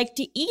you would like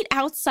to eat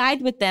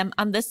outside with them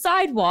on the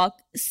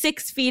sidewalk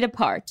 6 feet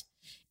apart.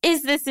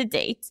 Is this a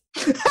date?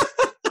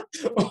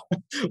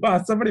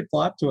 Wow, so many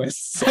plot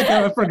twists. Like,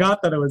 I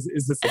forgot that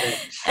is this a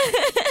date?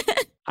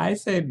 I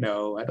say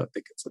no, I don't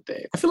think it's a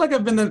date. I feel like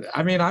I've been in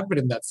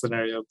that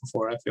scenario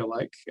before, I feel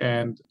like.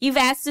 And you've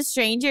asked a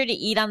stranger to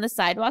eat on the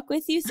sidewalk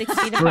with you 6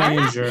 feet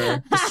apart?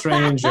 A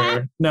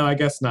stranger. No, I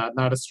guess not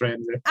a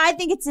stranger. I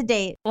think it's a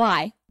date.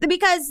 Why?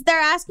 Because they're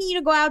asking you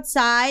to go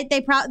outside.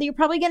 You're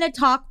probably going to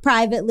talk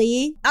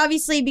privately.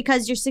 Obviously,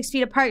 because you're 6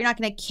 feet apart, you're not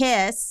going to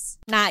kiss.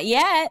 Not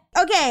yet.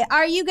 Okay,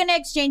 are you going to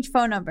exchange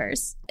phone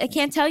numbers? I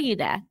can't tell you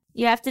that.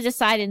 You have to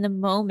decide in the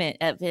moment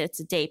of it's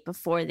a date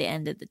before the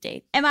end of the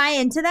date. Am I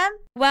into them?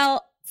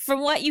 Well,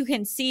 from what you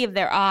can see of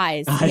their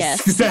eyes,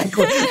 yes.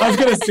 Exactly. I was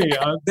going to say,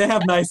 they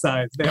have nice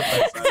eyes.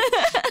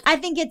 I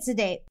think it's a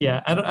date.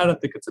 Yeah, I don't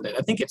think it's a date.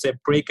 I think it's a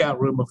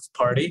breakout room of a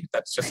party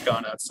that's just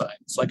gone outside.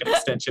 It's like an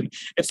extension.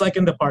 It's like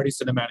in the party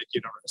cinematic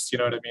universe, you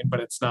know what I mean?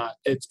 But it's not.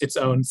 It's its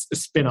own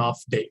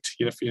spin-off date,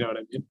 if you know what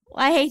I mean.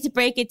 Well, I hate to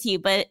break it to you,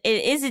 but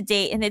it is a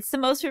date, and it's the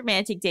most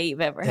romantic date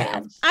you've ever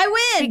had. I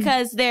win!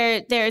 Because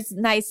there's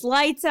nice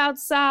lights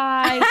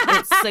outside.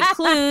 It's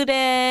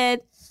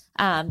secluded.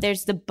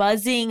 There's the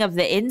buzzing of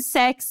the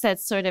insects.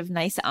 That's sort of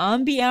nice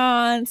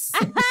ambiance.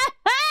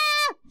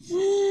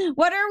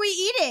 What are we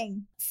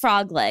eating?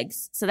 Frog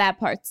legs. So that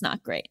part's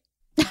not great.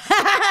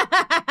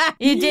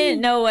 You didn't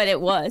know what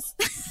it was.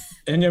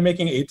 And you're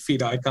making 8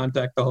 feet eye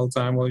contact the whole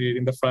time while you're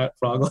eating the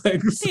frog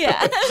legs.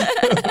 Yeah.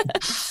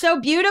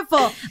 So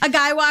beautiful. A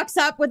guy walks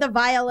up with a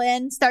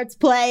violin, starts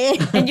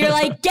playing. And you're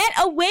like, get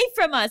away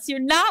from us. You're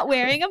not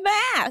wearing a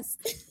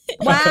mask.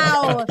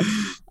 Wow.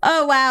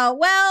 Oh, wow.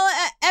 Well,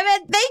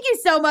 Ahmed, thank you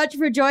so much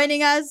for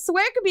joining us.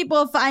 Where can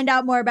people find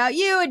out more about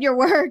you and your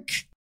work?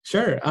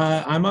 Sure.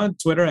 I'm on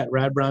Twitter at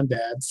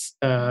RadBrownDads.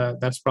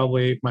 That's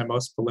probably my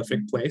most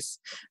prolific place.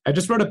 I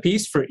just wrote a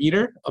piece for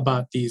Eater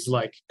about these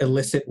like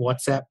illicit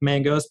WhatsApp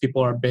mangoes.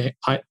 People are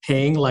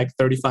paying like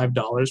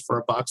 $35 for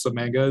a box of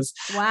mangoes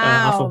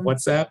off of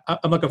WhatsApp.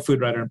 I'm like a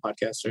food writer and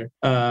podcaster.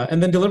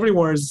 And then Delivery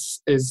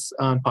Wars is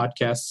on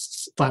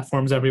podcasts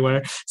platforms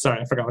everywhere.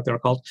 Sorry, I forgot what they were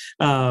called.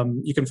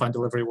 You can find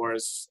Delivery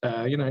Wars,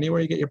 anywhere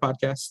you get your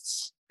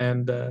podcasts.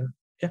 And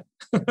yeah.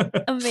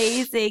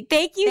 Amazing.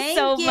 Thank you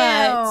so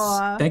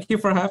much. Thank you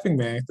for having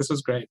me. This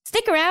was great.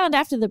 Stick around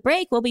after the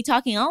break. We'll be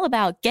talking all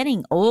about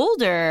getting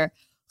older.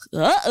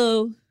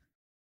 Uh-oh.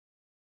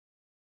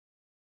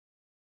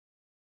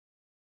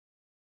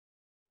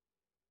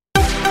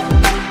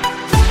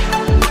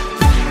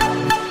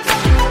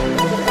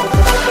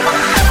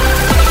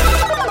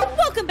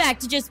 Welcome back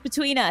to Just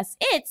Between Us.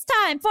 It's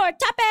time for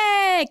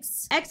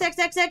topics.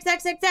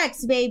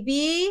 XXXXXXX,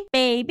 baby.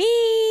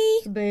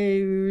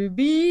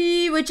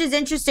 Baby. Which is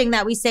interesting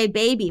that we say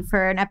baby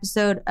for an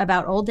episode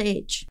about old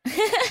age.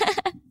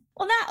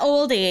 Well, not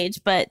old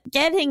age, but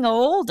getting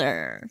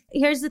older.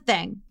 Here's the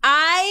thing.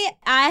 I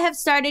have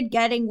started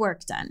getting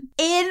work done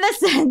in the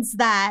sense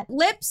that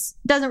lips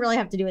doesn't really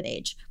have to do with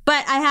age,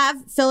 but I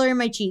have filler in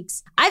my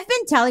cheeks. I've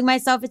been telling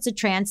myself it's a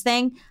trans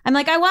thing. I'm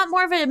like, I want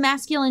more of a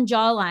masculine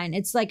jawline.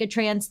 It's like a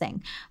trans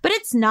thing, but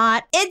it's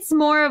not. It's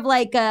more of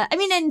like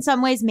in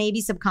some ways,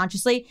 maybe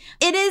subconsciously,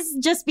 it is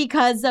just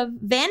because of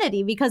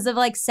vanity, because of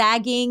like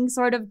sagging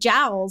sort of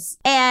jowls.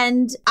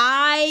 And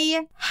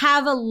I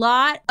have a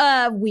lot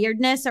of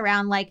weirdness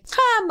around like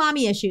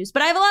mommy issues,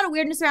 but I have a lot of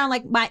weirdness around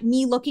like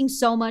me looking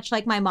so much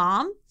like my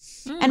mom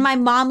and my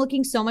mom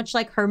looking so much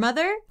like her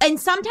mother. And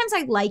sometimes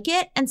I like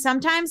it, and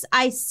sometimes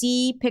I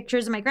see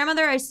pictures of my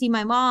grandmother, I see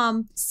my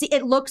mom,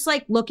 it looks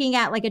like looking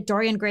at like a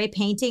Dorian Gray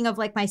painting of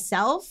like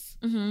myself.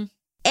 Mm-hmm.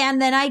 And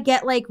And then I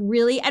get like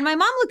really, and my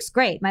mom looks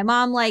great. My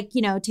mom like,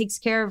 you know, takes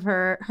care of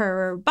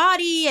her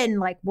body and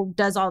like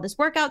does all this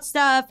workout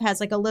stuff, has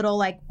like a little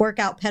like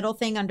workout pedal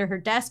thing under her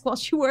desk while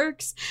she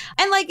works,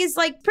 and like is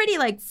like pretty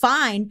like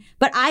fine.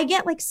 But I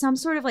get like some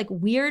sort of like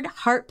weird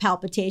heart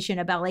palpitation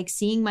about like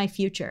seeing my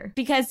future.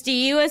 Because do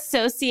you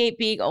associate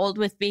being old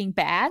with being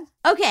bad?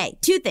 Okay,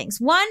 two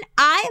things. One,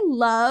 I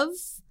love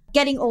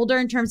getting older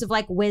in terms of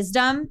like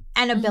wisdom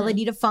and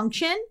ability to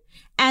function,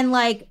 and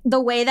like the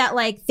way that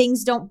like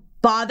things don't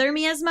bother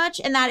me as much.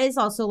 And that is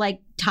also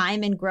like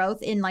time and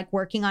growth in like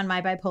working on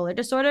my bipolar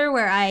disorder,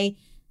 where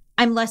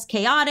I'm less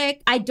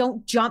chaotic. I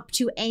don't jump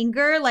to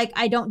anger. Like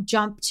I don't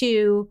jump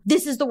to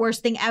this is the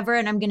worst thing ever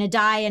and I'm going to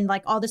die and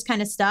like all this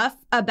kind of stuff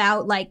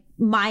about like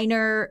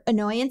minor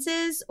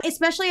annoyances.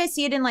 Especially I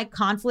see it in like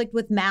conflict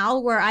with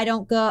Mal, where I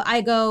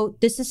go,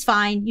 this is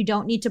fine. You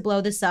don't need to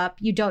blow this up.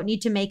 You don't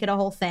need to make it a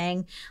whole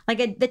thing. Like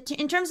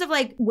in terms of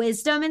like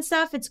wisdom and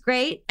stuff, it's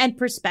great. And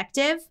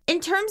perspective. In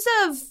terms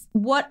of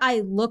what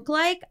I look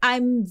like,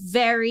 I'm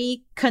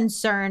very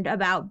concerned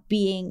about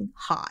being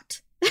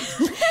hot. And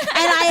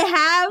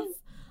I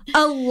have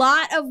a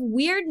lot of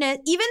weirdness,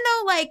 even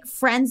though like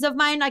friends of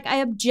mine, like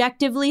I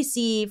objectively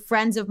see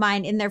friends of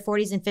mine in their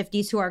 40s and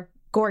 50s who are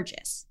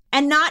gorgeous.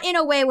 And not in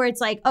a way where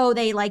it's like, oh,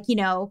 they like, you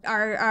know,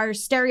 are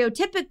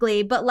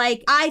stereotypically, but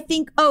like, I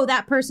think, oh,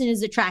 that person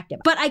is attractive,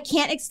 but I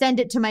can't extend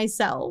it to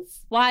myself.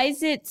 Why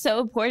is it so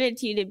important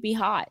to you to be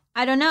hot?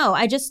 I don't know.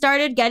 I just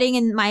started getting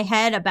in my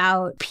head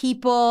about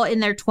people in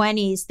their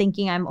 20s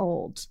thinking I'm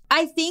old.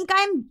 I think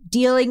I'm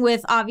dealing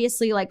with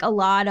obviously like a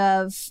lot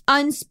of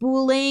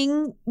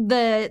unspooling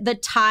the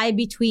tie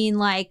between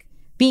like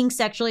being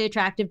sexually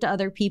attractive to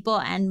other people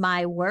and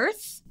my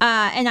worth.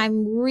 And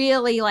I'm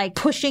really like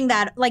pushing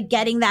that, like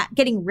getting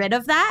rid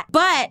of that.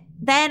 But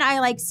then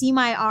I like see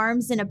my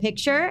arms in a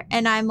picture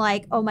and I'm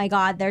like, oh my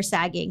God, they're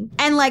sagging.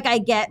 And like I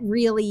get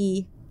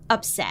really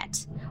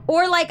upset.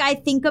 Or like I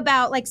think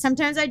about like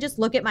sometimes I just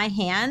look at my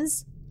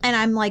hands and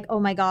I'm like, oh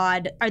my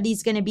God, are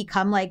these going to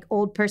become like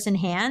old person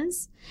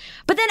hands?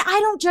 But then I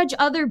don't judge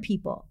other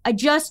people. I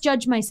just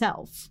judge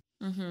myself.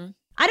 Mm-hmm.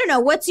 I don't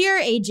know. What's your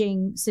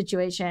aging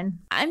situation?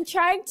 I'm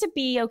trying to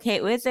be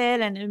okay with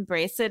it and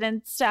embrace it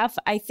and stuff.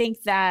 I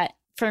think that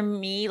for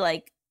me,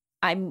 like,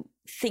 I'm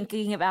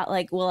thinking about,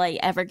 like, will I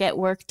ever get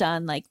work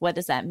done? Like, what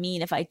does that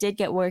mean if I did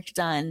get work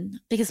done?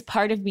 Because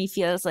part of me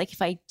feels like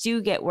if I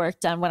do get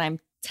work done, what I'm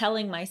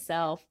telling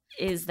myself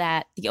is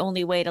that the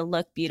only way to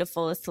look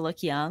beautiful is to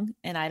look young.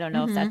 And I don't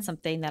know if that's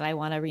something that I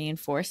want to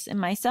reinforce in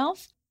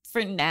myself.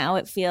 For now,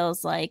 it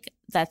feels like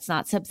that's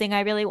not something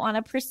I really want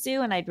to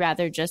pursue. And I'd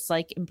rather just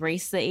like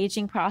embrace the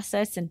aging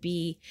process and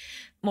be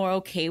more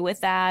okay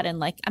with that. And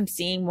like, I'm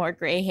seeing more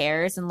gray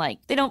hairs and like,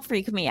 they don't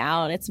freak me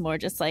out. It's more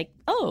just like,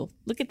 oh,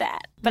 look at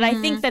that. But I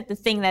think that the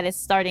thing that is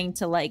starting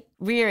to like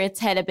rear its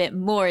head a bit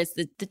more is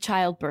the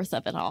childbirth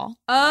of it all.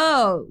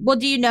 Oh, well,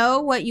 do you know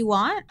what you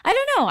want? I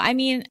don't know. I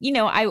mean, you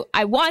know,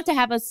 I want to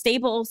have a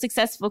stable,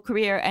 successful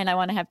career and I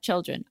want to have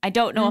children. I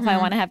don't know if I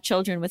want to have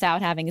children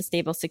without having a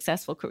stable,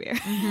 successful career.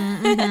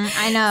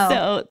 I know.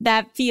 So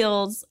that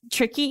feels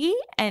tricky,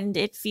 and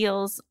it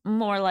feels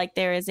more like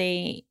there is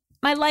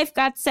my life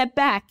got set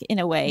back in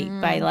a way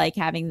by like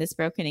having this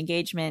broken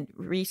engagement,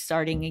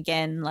 restarting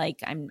again.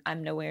 Like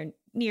I'm nowhere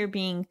near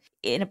being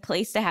in a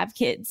place to have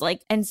kids.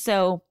 Like, and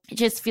so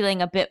just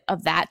feeling a bit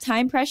of that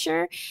time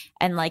pressure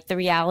and like the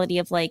reality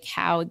of like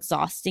how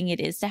exhausting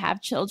it is to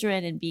have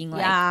children and being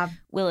like,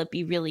 will it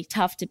be really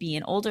tough to be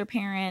an older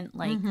parent?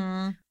 Like,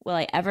 will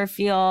I ever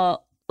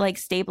feel like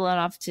stable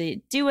enough to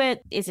do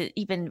it? Is it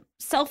even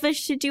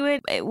selfish to do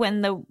it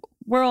when the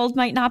world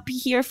might not be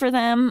here for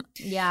them?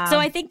 Yeah. So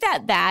I think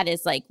that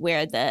is like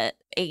where the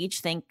age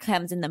thing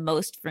comes in the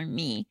most for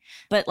me.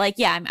 But like,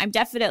 yeah, I'm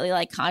definitely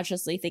like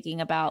consciously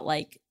thinking about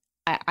like,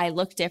 I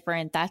look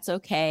different. That's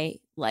okay.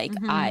 Like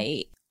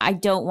I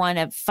don't want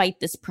to fight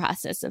this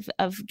process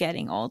of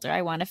getting older.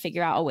 I want to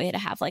figure out a way to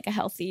have like a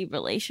healthy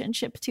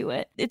relationship to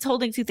it. It's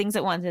holding two things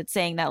at once. It's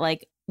saying that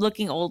like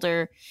looking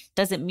older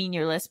doesn't mean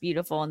you're less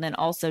beautiful, and then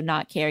also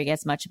not caring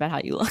as much about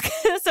how you look.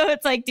 So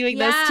it's like doing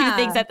those two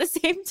things at the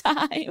same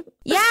time.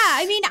 Yeah,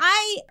 I mean,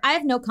 I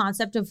have no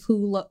concept of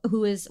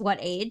who is what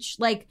age.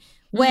 Like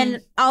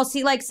when I'll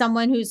see like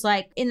someone who's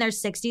like in their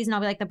 60s and I'll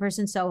be like, the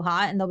person's so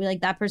hot, and they'll be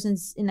like, that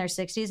person's in their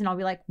 60s, and I'll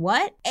be like,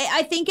 what?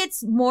 I think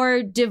it's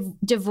more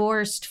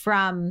divorced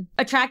from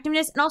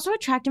attractiveness, and also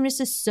attractiveness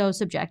is so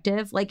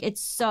subjective. Like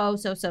it's so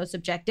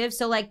subjective.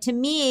 So like to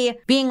me,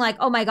 being like,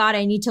 oh my God,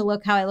 I need to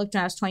look how I looked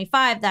when I was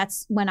 25,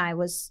 that's when I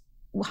was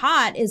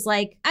hot, is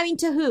like, I mean,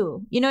 to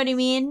who? You know what I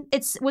mean?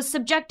 Was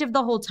subjective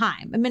the whole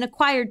time. I'm an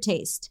acquired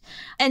taste.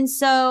 And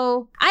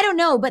so I don't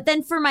know. But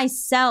then for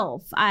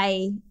myself,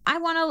 I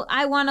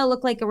want to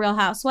look like a Real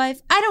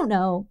Housewife. I don't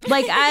know.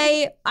 Like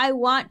I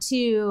want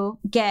to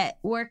get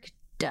work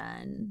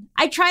done.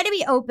 I try to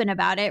be open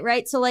about it,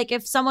 right? So like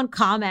if someone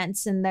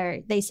comments and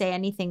they say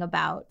anything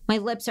about my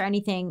lips or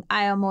anything,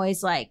 I am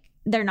always like,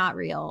 they're not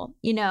real,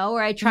 you know,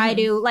 or I try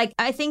to like,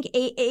 I think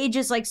age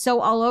is like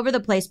so all over the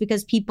place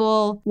because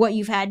people, what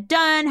you've had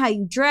done, how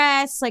you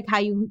dress, like how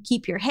you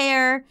keep your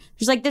hair.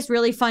 There's like this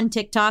really fun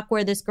TikTok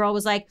where this girl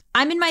was like,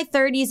 I'm in my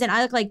 30s and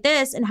I look like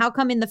this. And how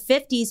come in the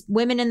 50s,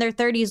 women in their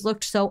 30s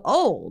looked so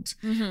old?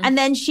 And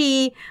then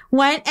she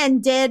went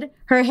and did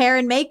her hair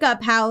and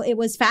makeup, how it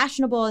was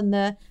fashionable in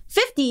the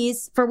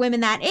 50s for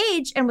women that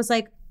age, and was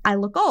like, I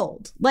look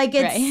old. Like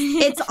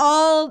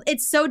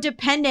it's so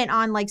dependent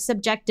on like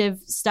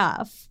subjective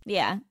stuff.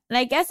 Yeah. And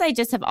I guess I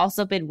just have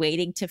also been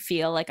waiting to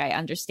feel like I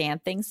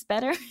understand things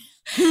better.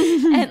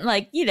 And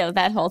like, you know,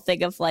 that whole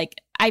thing of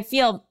like, I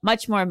feel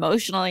much more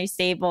emotionally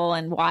stable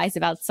and wise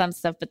about some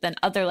stuff, but then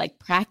other like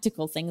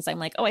practical things, I'm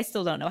like, oh, I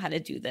still don't know how to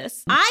do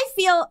this. I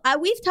feel,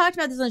 we've talked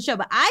about this on the show,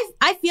 but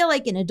I feel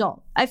like an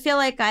adult. I feel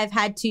like I've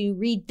had to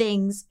read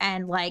things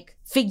and like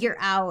figure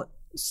out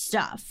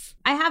stuff.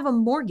 I have a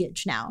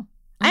mortgage now.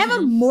 I have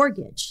a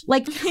mortgage.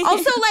 Like,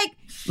 also, like,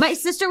 my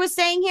sister was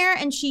staying here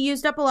and she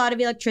used up a lot of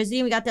electricity.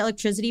 And we got the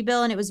electricity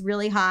bill and it was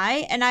really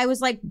high. And I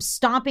was like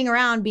stomping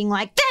around being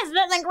like, this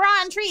doesn't grow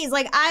on trees.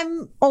 Like,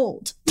 I'm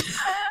old.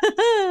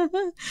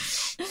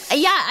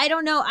 Yeah, I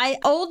don't know.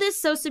 Old is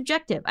so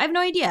subjective. I have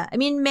no idea. I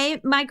mean,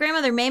 my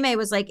grandmother, May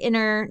was like in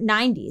her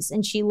 90s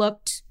and she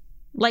looked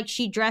like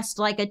she dressed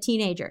like a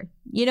teenager.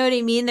 You know what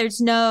I mean?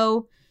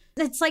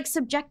 It's like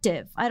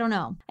subjective. I don't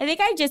know. I think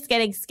I'm just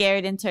getting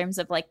scared in terms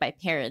of like my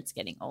parents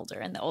getting older,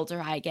 and the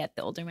older I get,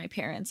 the older my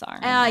parents are.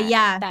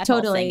 That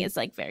totally whole thing is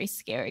like very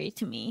scary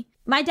to me.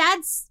 My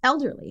dad's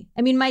elderly.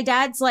 I mean, my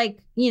dad's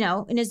like, you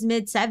know, in his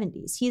mid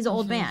 70s. He's an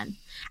old man.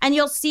 And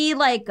you'll see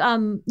like,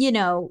 you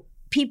know,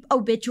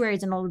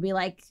 obituaries and it'll be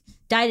like,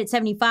 died at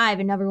 75,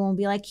 and everyone will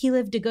be like, he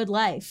lived a good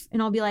life. And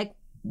I'll be like,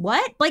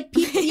 what? Like,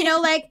 people, you know,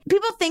 like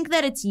people think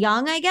that it's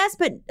young, I guess,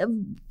 but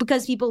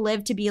because people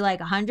live to be like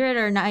 100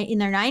 or in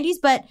their 90s,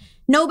 but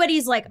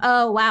nobody's like,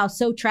 oh, wow,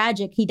 so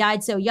tragic. He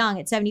died so young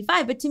at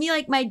 75. But to me,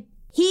 like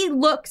he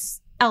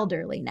looks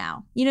elderly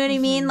now. You know what I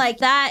mean? Like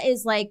that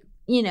is like,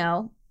 you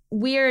know,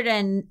 weird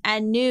and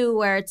new,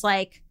 where it's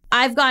like,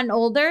 I've gotten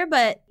older,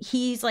 but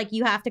he's like,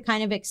 you have to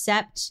kind of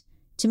accept.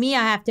 To me,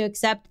 I have to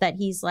accept that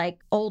he's like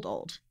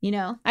old, you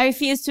know? I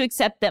refuse to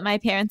accept that my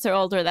parents are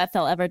older, that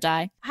they'll ever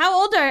die. How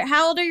old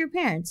are your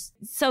parents?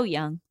 So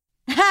young.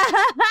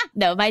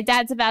 No, my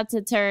dad's about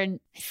to turn,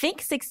 I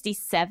think,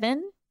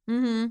 67.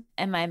 And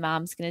my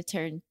mom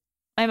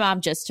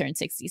just turned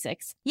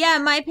 66. Yeah,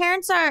 my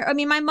parents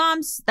my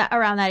mom's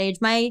around that age.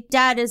 My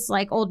dad is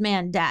like old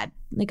man dad.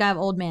 Like I have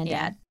old man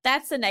dad.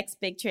 That's the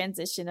next big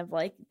transition of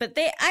like, but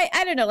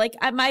I don't know, like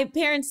my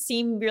parents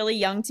seem really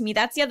young to me.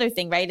 That's the other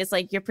thing, right? Is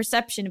like your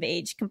perception of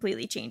age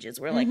completely changes.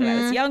 Where like when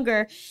I was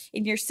younger,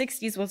 in your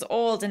 60s was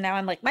old, and now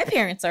I'm like, my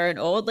parents aren't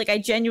old. Like I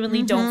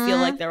genuinely don't feel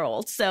like they're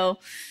old. So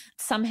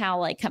somehow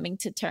like coming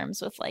to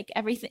terms with like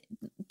everything,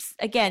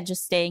 again,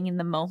 just staying in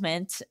the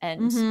moment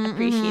and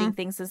appreciating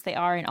things as they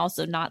are, and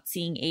also not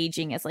seeing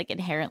aging as like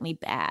inherently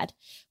bad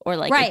or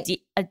like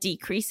a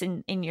decrease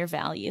in your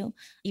value,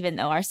 even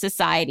though our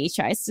society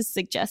tries to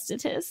suggest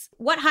it is.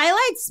 What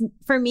highlights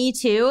for me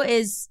too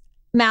is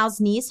Mal's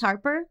niece,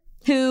 Harper,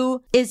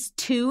 who is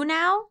 2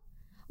 now.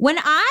 When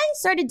I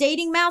started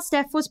dating Mal,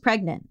 Steph was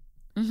pregnant.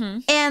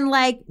 And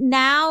like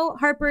now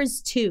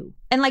Harper's 2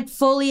 and like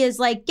fully is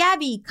like,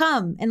 Gabby,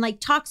 come, and like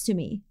talks to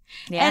me.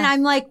 Yeah. And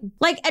I'm like,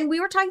 and we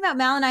were talking about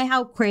Mal and I,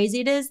 how crazy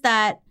it is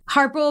that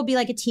Harper will be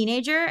like a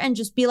teenager and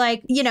just be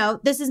like, you know,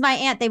 this is my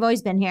aunt. They've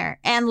always been here.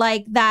 And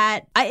like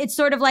that, it's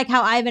sort of like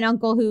how I have an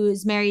uncle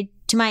who's married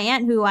to my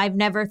aunt who I've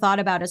never thought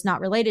about as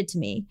not related to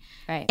me.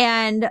 Right.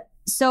 And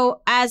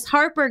so as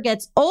Harper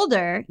gets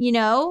older, you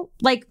know,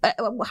 like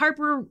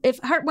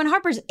when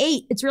Harper's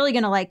 8, it's really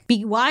going to like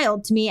be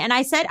wild to me. And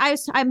I said,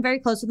 I'm very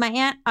close with my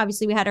aunt.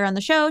 Obviously we had her on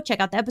the show. Check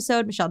out the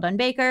episode, Michelle Dunn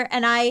Baker.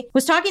 And I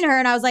was talking to her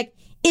and I was like,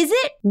 is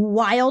it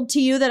wild to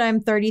you that I'm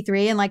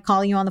 33 and like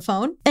calling you on the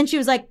phone? And she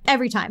was like,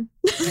 every time.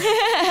 She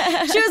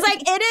was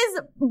like, it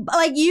is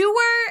like you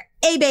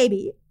were a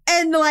baby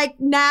and like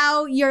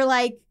now you're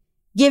like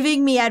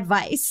giving me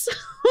advice.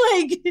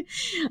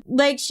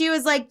 like she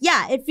was like,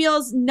 yeah, it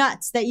feels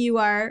nuts that you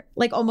are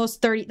like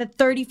almost 30, that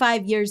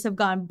 35 years have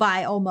gone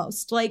by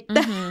almost. Like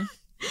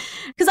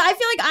because I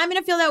feel like I'm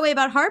going to feel that way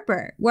about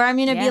Harper, where I'm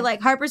going to be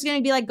like, Harper's going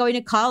to be like going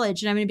to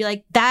college and I'm going to be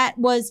like, that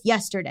was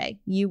yesterday.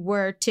 You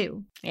were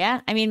 2.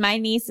 Yeah. I mean, my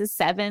niece is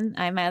 7.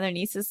 My other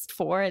niece is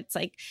 4. It's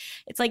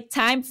like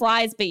time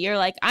flies, but you're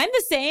like, I'm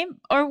the same,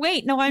 or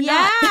wait, no, I'm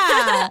not.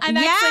 I'm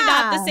actually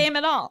not the same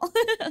at all.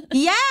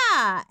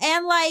 Yeah.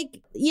 And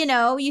like, you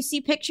know, you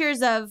see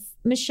pictures of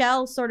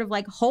Michelle sort of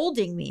like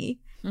holding me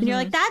and you're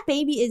like, that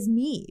baby is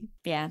me.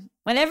 Yeah.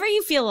 Whenever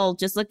you feel old,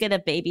 just look at a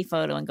baby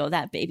photo and go,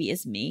 that baby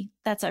is me.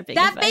 That's our big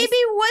advice. That baby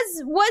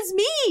was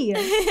me.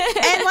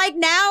 And like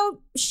now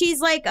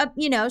she's like,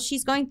 you know,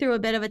 she's going through a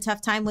bit of a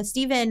tough time with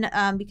Steven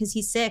because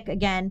he's sick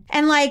again.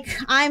 And like,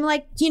 I'm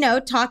like, you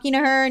know, talking to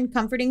her and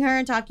comforting her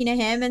and talking to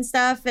him and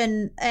stuff.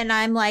 And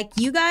I'm like,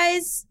 you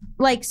guys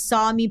like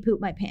saw me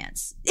poop my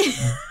pants.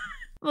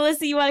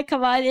 Melissa, you want to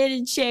come on in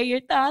and share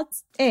your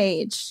thoughts?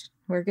 Age.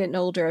 We're getting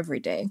older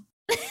every day.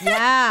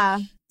 Yeah.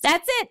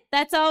 That's it.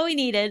 That's all we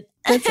needed.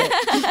 That's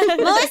it.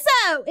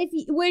 Melissa,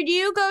 would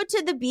you go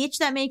to the beach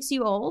that makes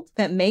you old?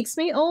 That makes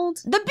me old?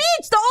 The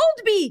beach, the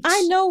old beach.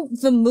 I know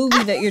the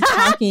movie that you're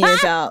talking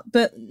about,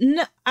 but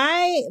no,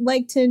 I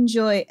like to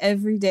enjoy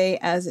every day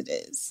as it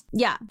is.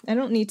 Yeah. I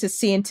don't need to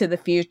see into the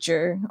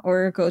future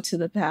or go to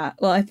the past.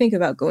 Well, I think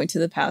about going to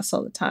the past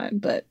all the time,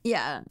 but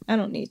yeah, I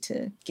don't need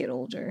to get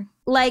older.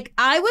 Like,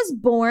 I was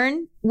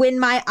born when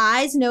my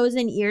eyes, nose,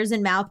 and ears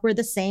and mouth were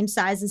the same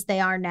size as they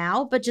are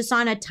now, but just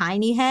on a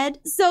tiny head.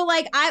 So,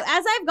 like,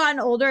 as I've gotten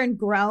older and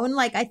grown,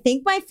 like, I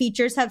think my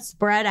features have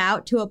spread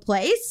out to a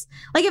place.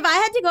 Like, if I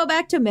had to go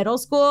back to middle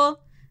school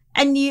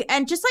and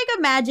just, like,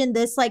 imagine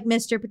this, like,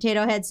 Mr.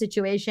 Potato Head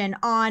situation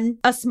on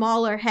a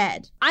smaller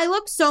head, I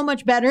look so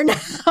much better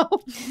now.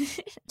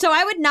 So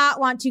I would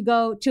not want to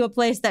go to a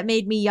place that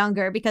made me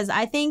younger, because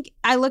I think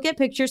I look at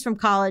pictures from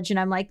college and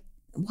I'm like,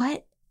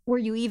 what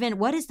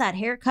is that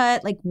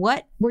haircut? Like,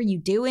 what were you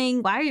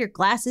doing? Why are your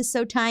glasses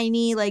so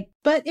tiny? Like,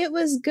 but it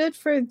was good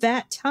for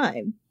that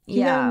time.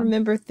 You don't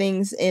remember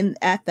things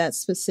at that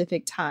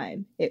specific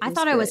time. I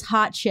thought I was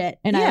hot shit.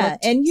 And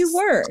and you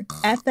were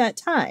at that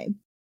time.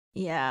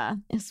 Yeah,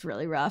 it's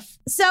really rough.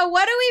 So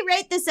what do we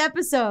rate this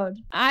episode?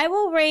 I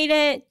will rate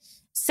it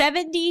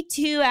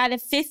 72 out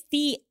of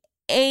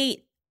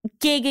 58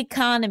 gig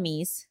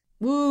economies.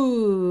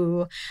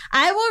 Ooh.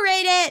 I will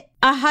rate it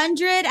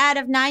 100 out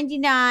of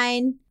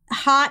 99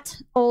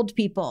 hot old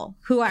people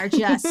who are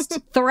just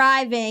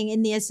thriving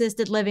in the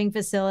assisted living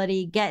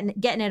facility, getting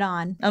it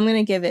on. I'm going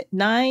to give it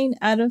 9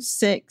 out of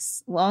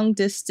 6 long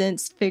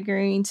distance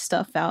figuring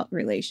stuff out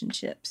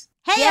relationships.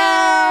 Hey,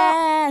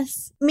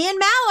 yes! Me and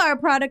Mal are a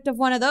product of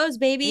one of those,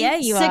 baby. Yeah,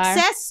 you are.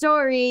 Success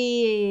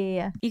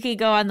story. You could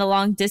go on the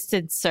long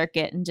distance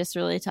circuit and just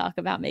really talk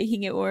about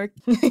making it work.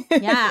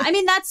 Yeah, I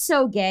mean, that's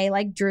so gay.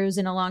 Like, Drew's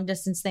in a long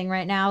distance thing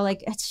right now.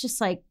 Like, it's just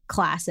like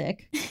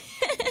classic.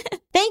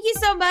 Thank you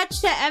so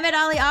much to Ahmed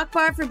Ali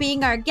Akbar for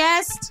being our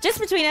guest. Just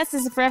Between Us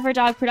is a Forever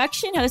Dog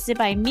production hosted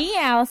by me,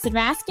 Allison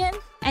Raskin.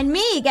 And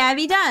me,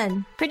 Gabby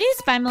Dunn.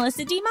 Produced by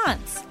Melissa D.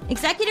 Montz.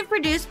 Executive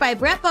produced by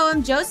Brett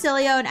Boehm, Joe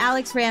Cilio, and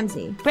Alex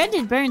Ramsey.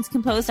 Brendan Burns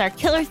composed our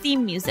killer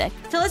theme music.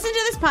 To listen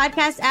to this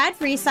podcast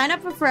ad-free, sign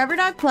up for Forever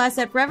Dog Plus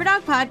at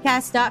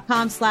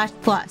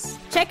foreverdogpodcast.com/plus.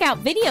 Check out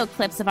video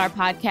clips of our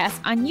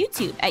podcast on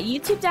YouTube at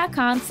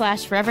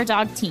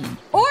youtube.com/foreverdogteam.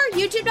 Or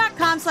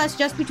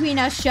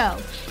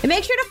youtube.com/justbetweenusshow. And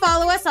make sure to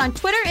follow us on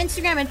Twitter,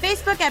 Instagram, and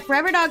Facebook at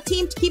Forever Dog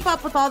Team to keep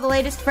up with all the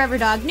latest Forever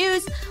Dog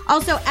news.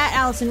 Also at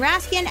Allison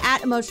Raskin,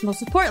 at Emotional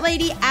Support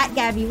Lady, at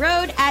Gabby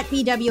Road, at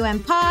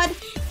BWM Pod,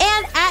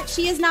 and at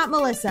She Is Not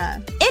Melissa.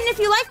 And if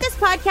you like this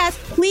podcast,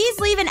 please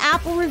leave an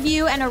Apple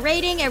review and a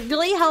rating. It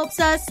really helps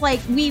us. Like,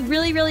 we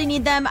really, really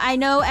need them. I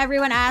know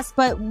everyone asks,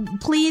 but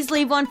please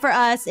leave one for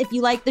us if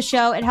you like the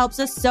show. It helps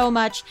us so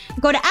much.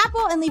 Go to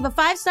Apple and leave a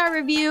 5-star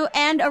review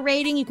and a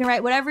rating. You can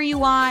write whatever you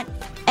want.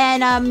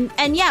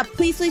 And yeah,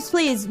 please, please,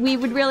 please. We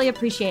would really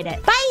appreciate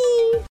it.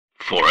 Bye!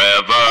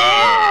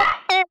 Forever.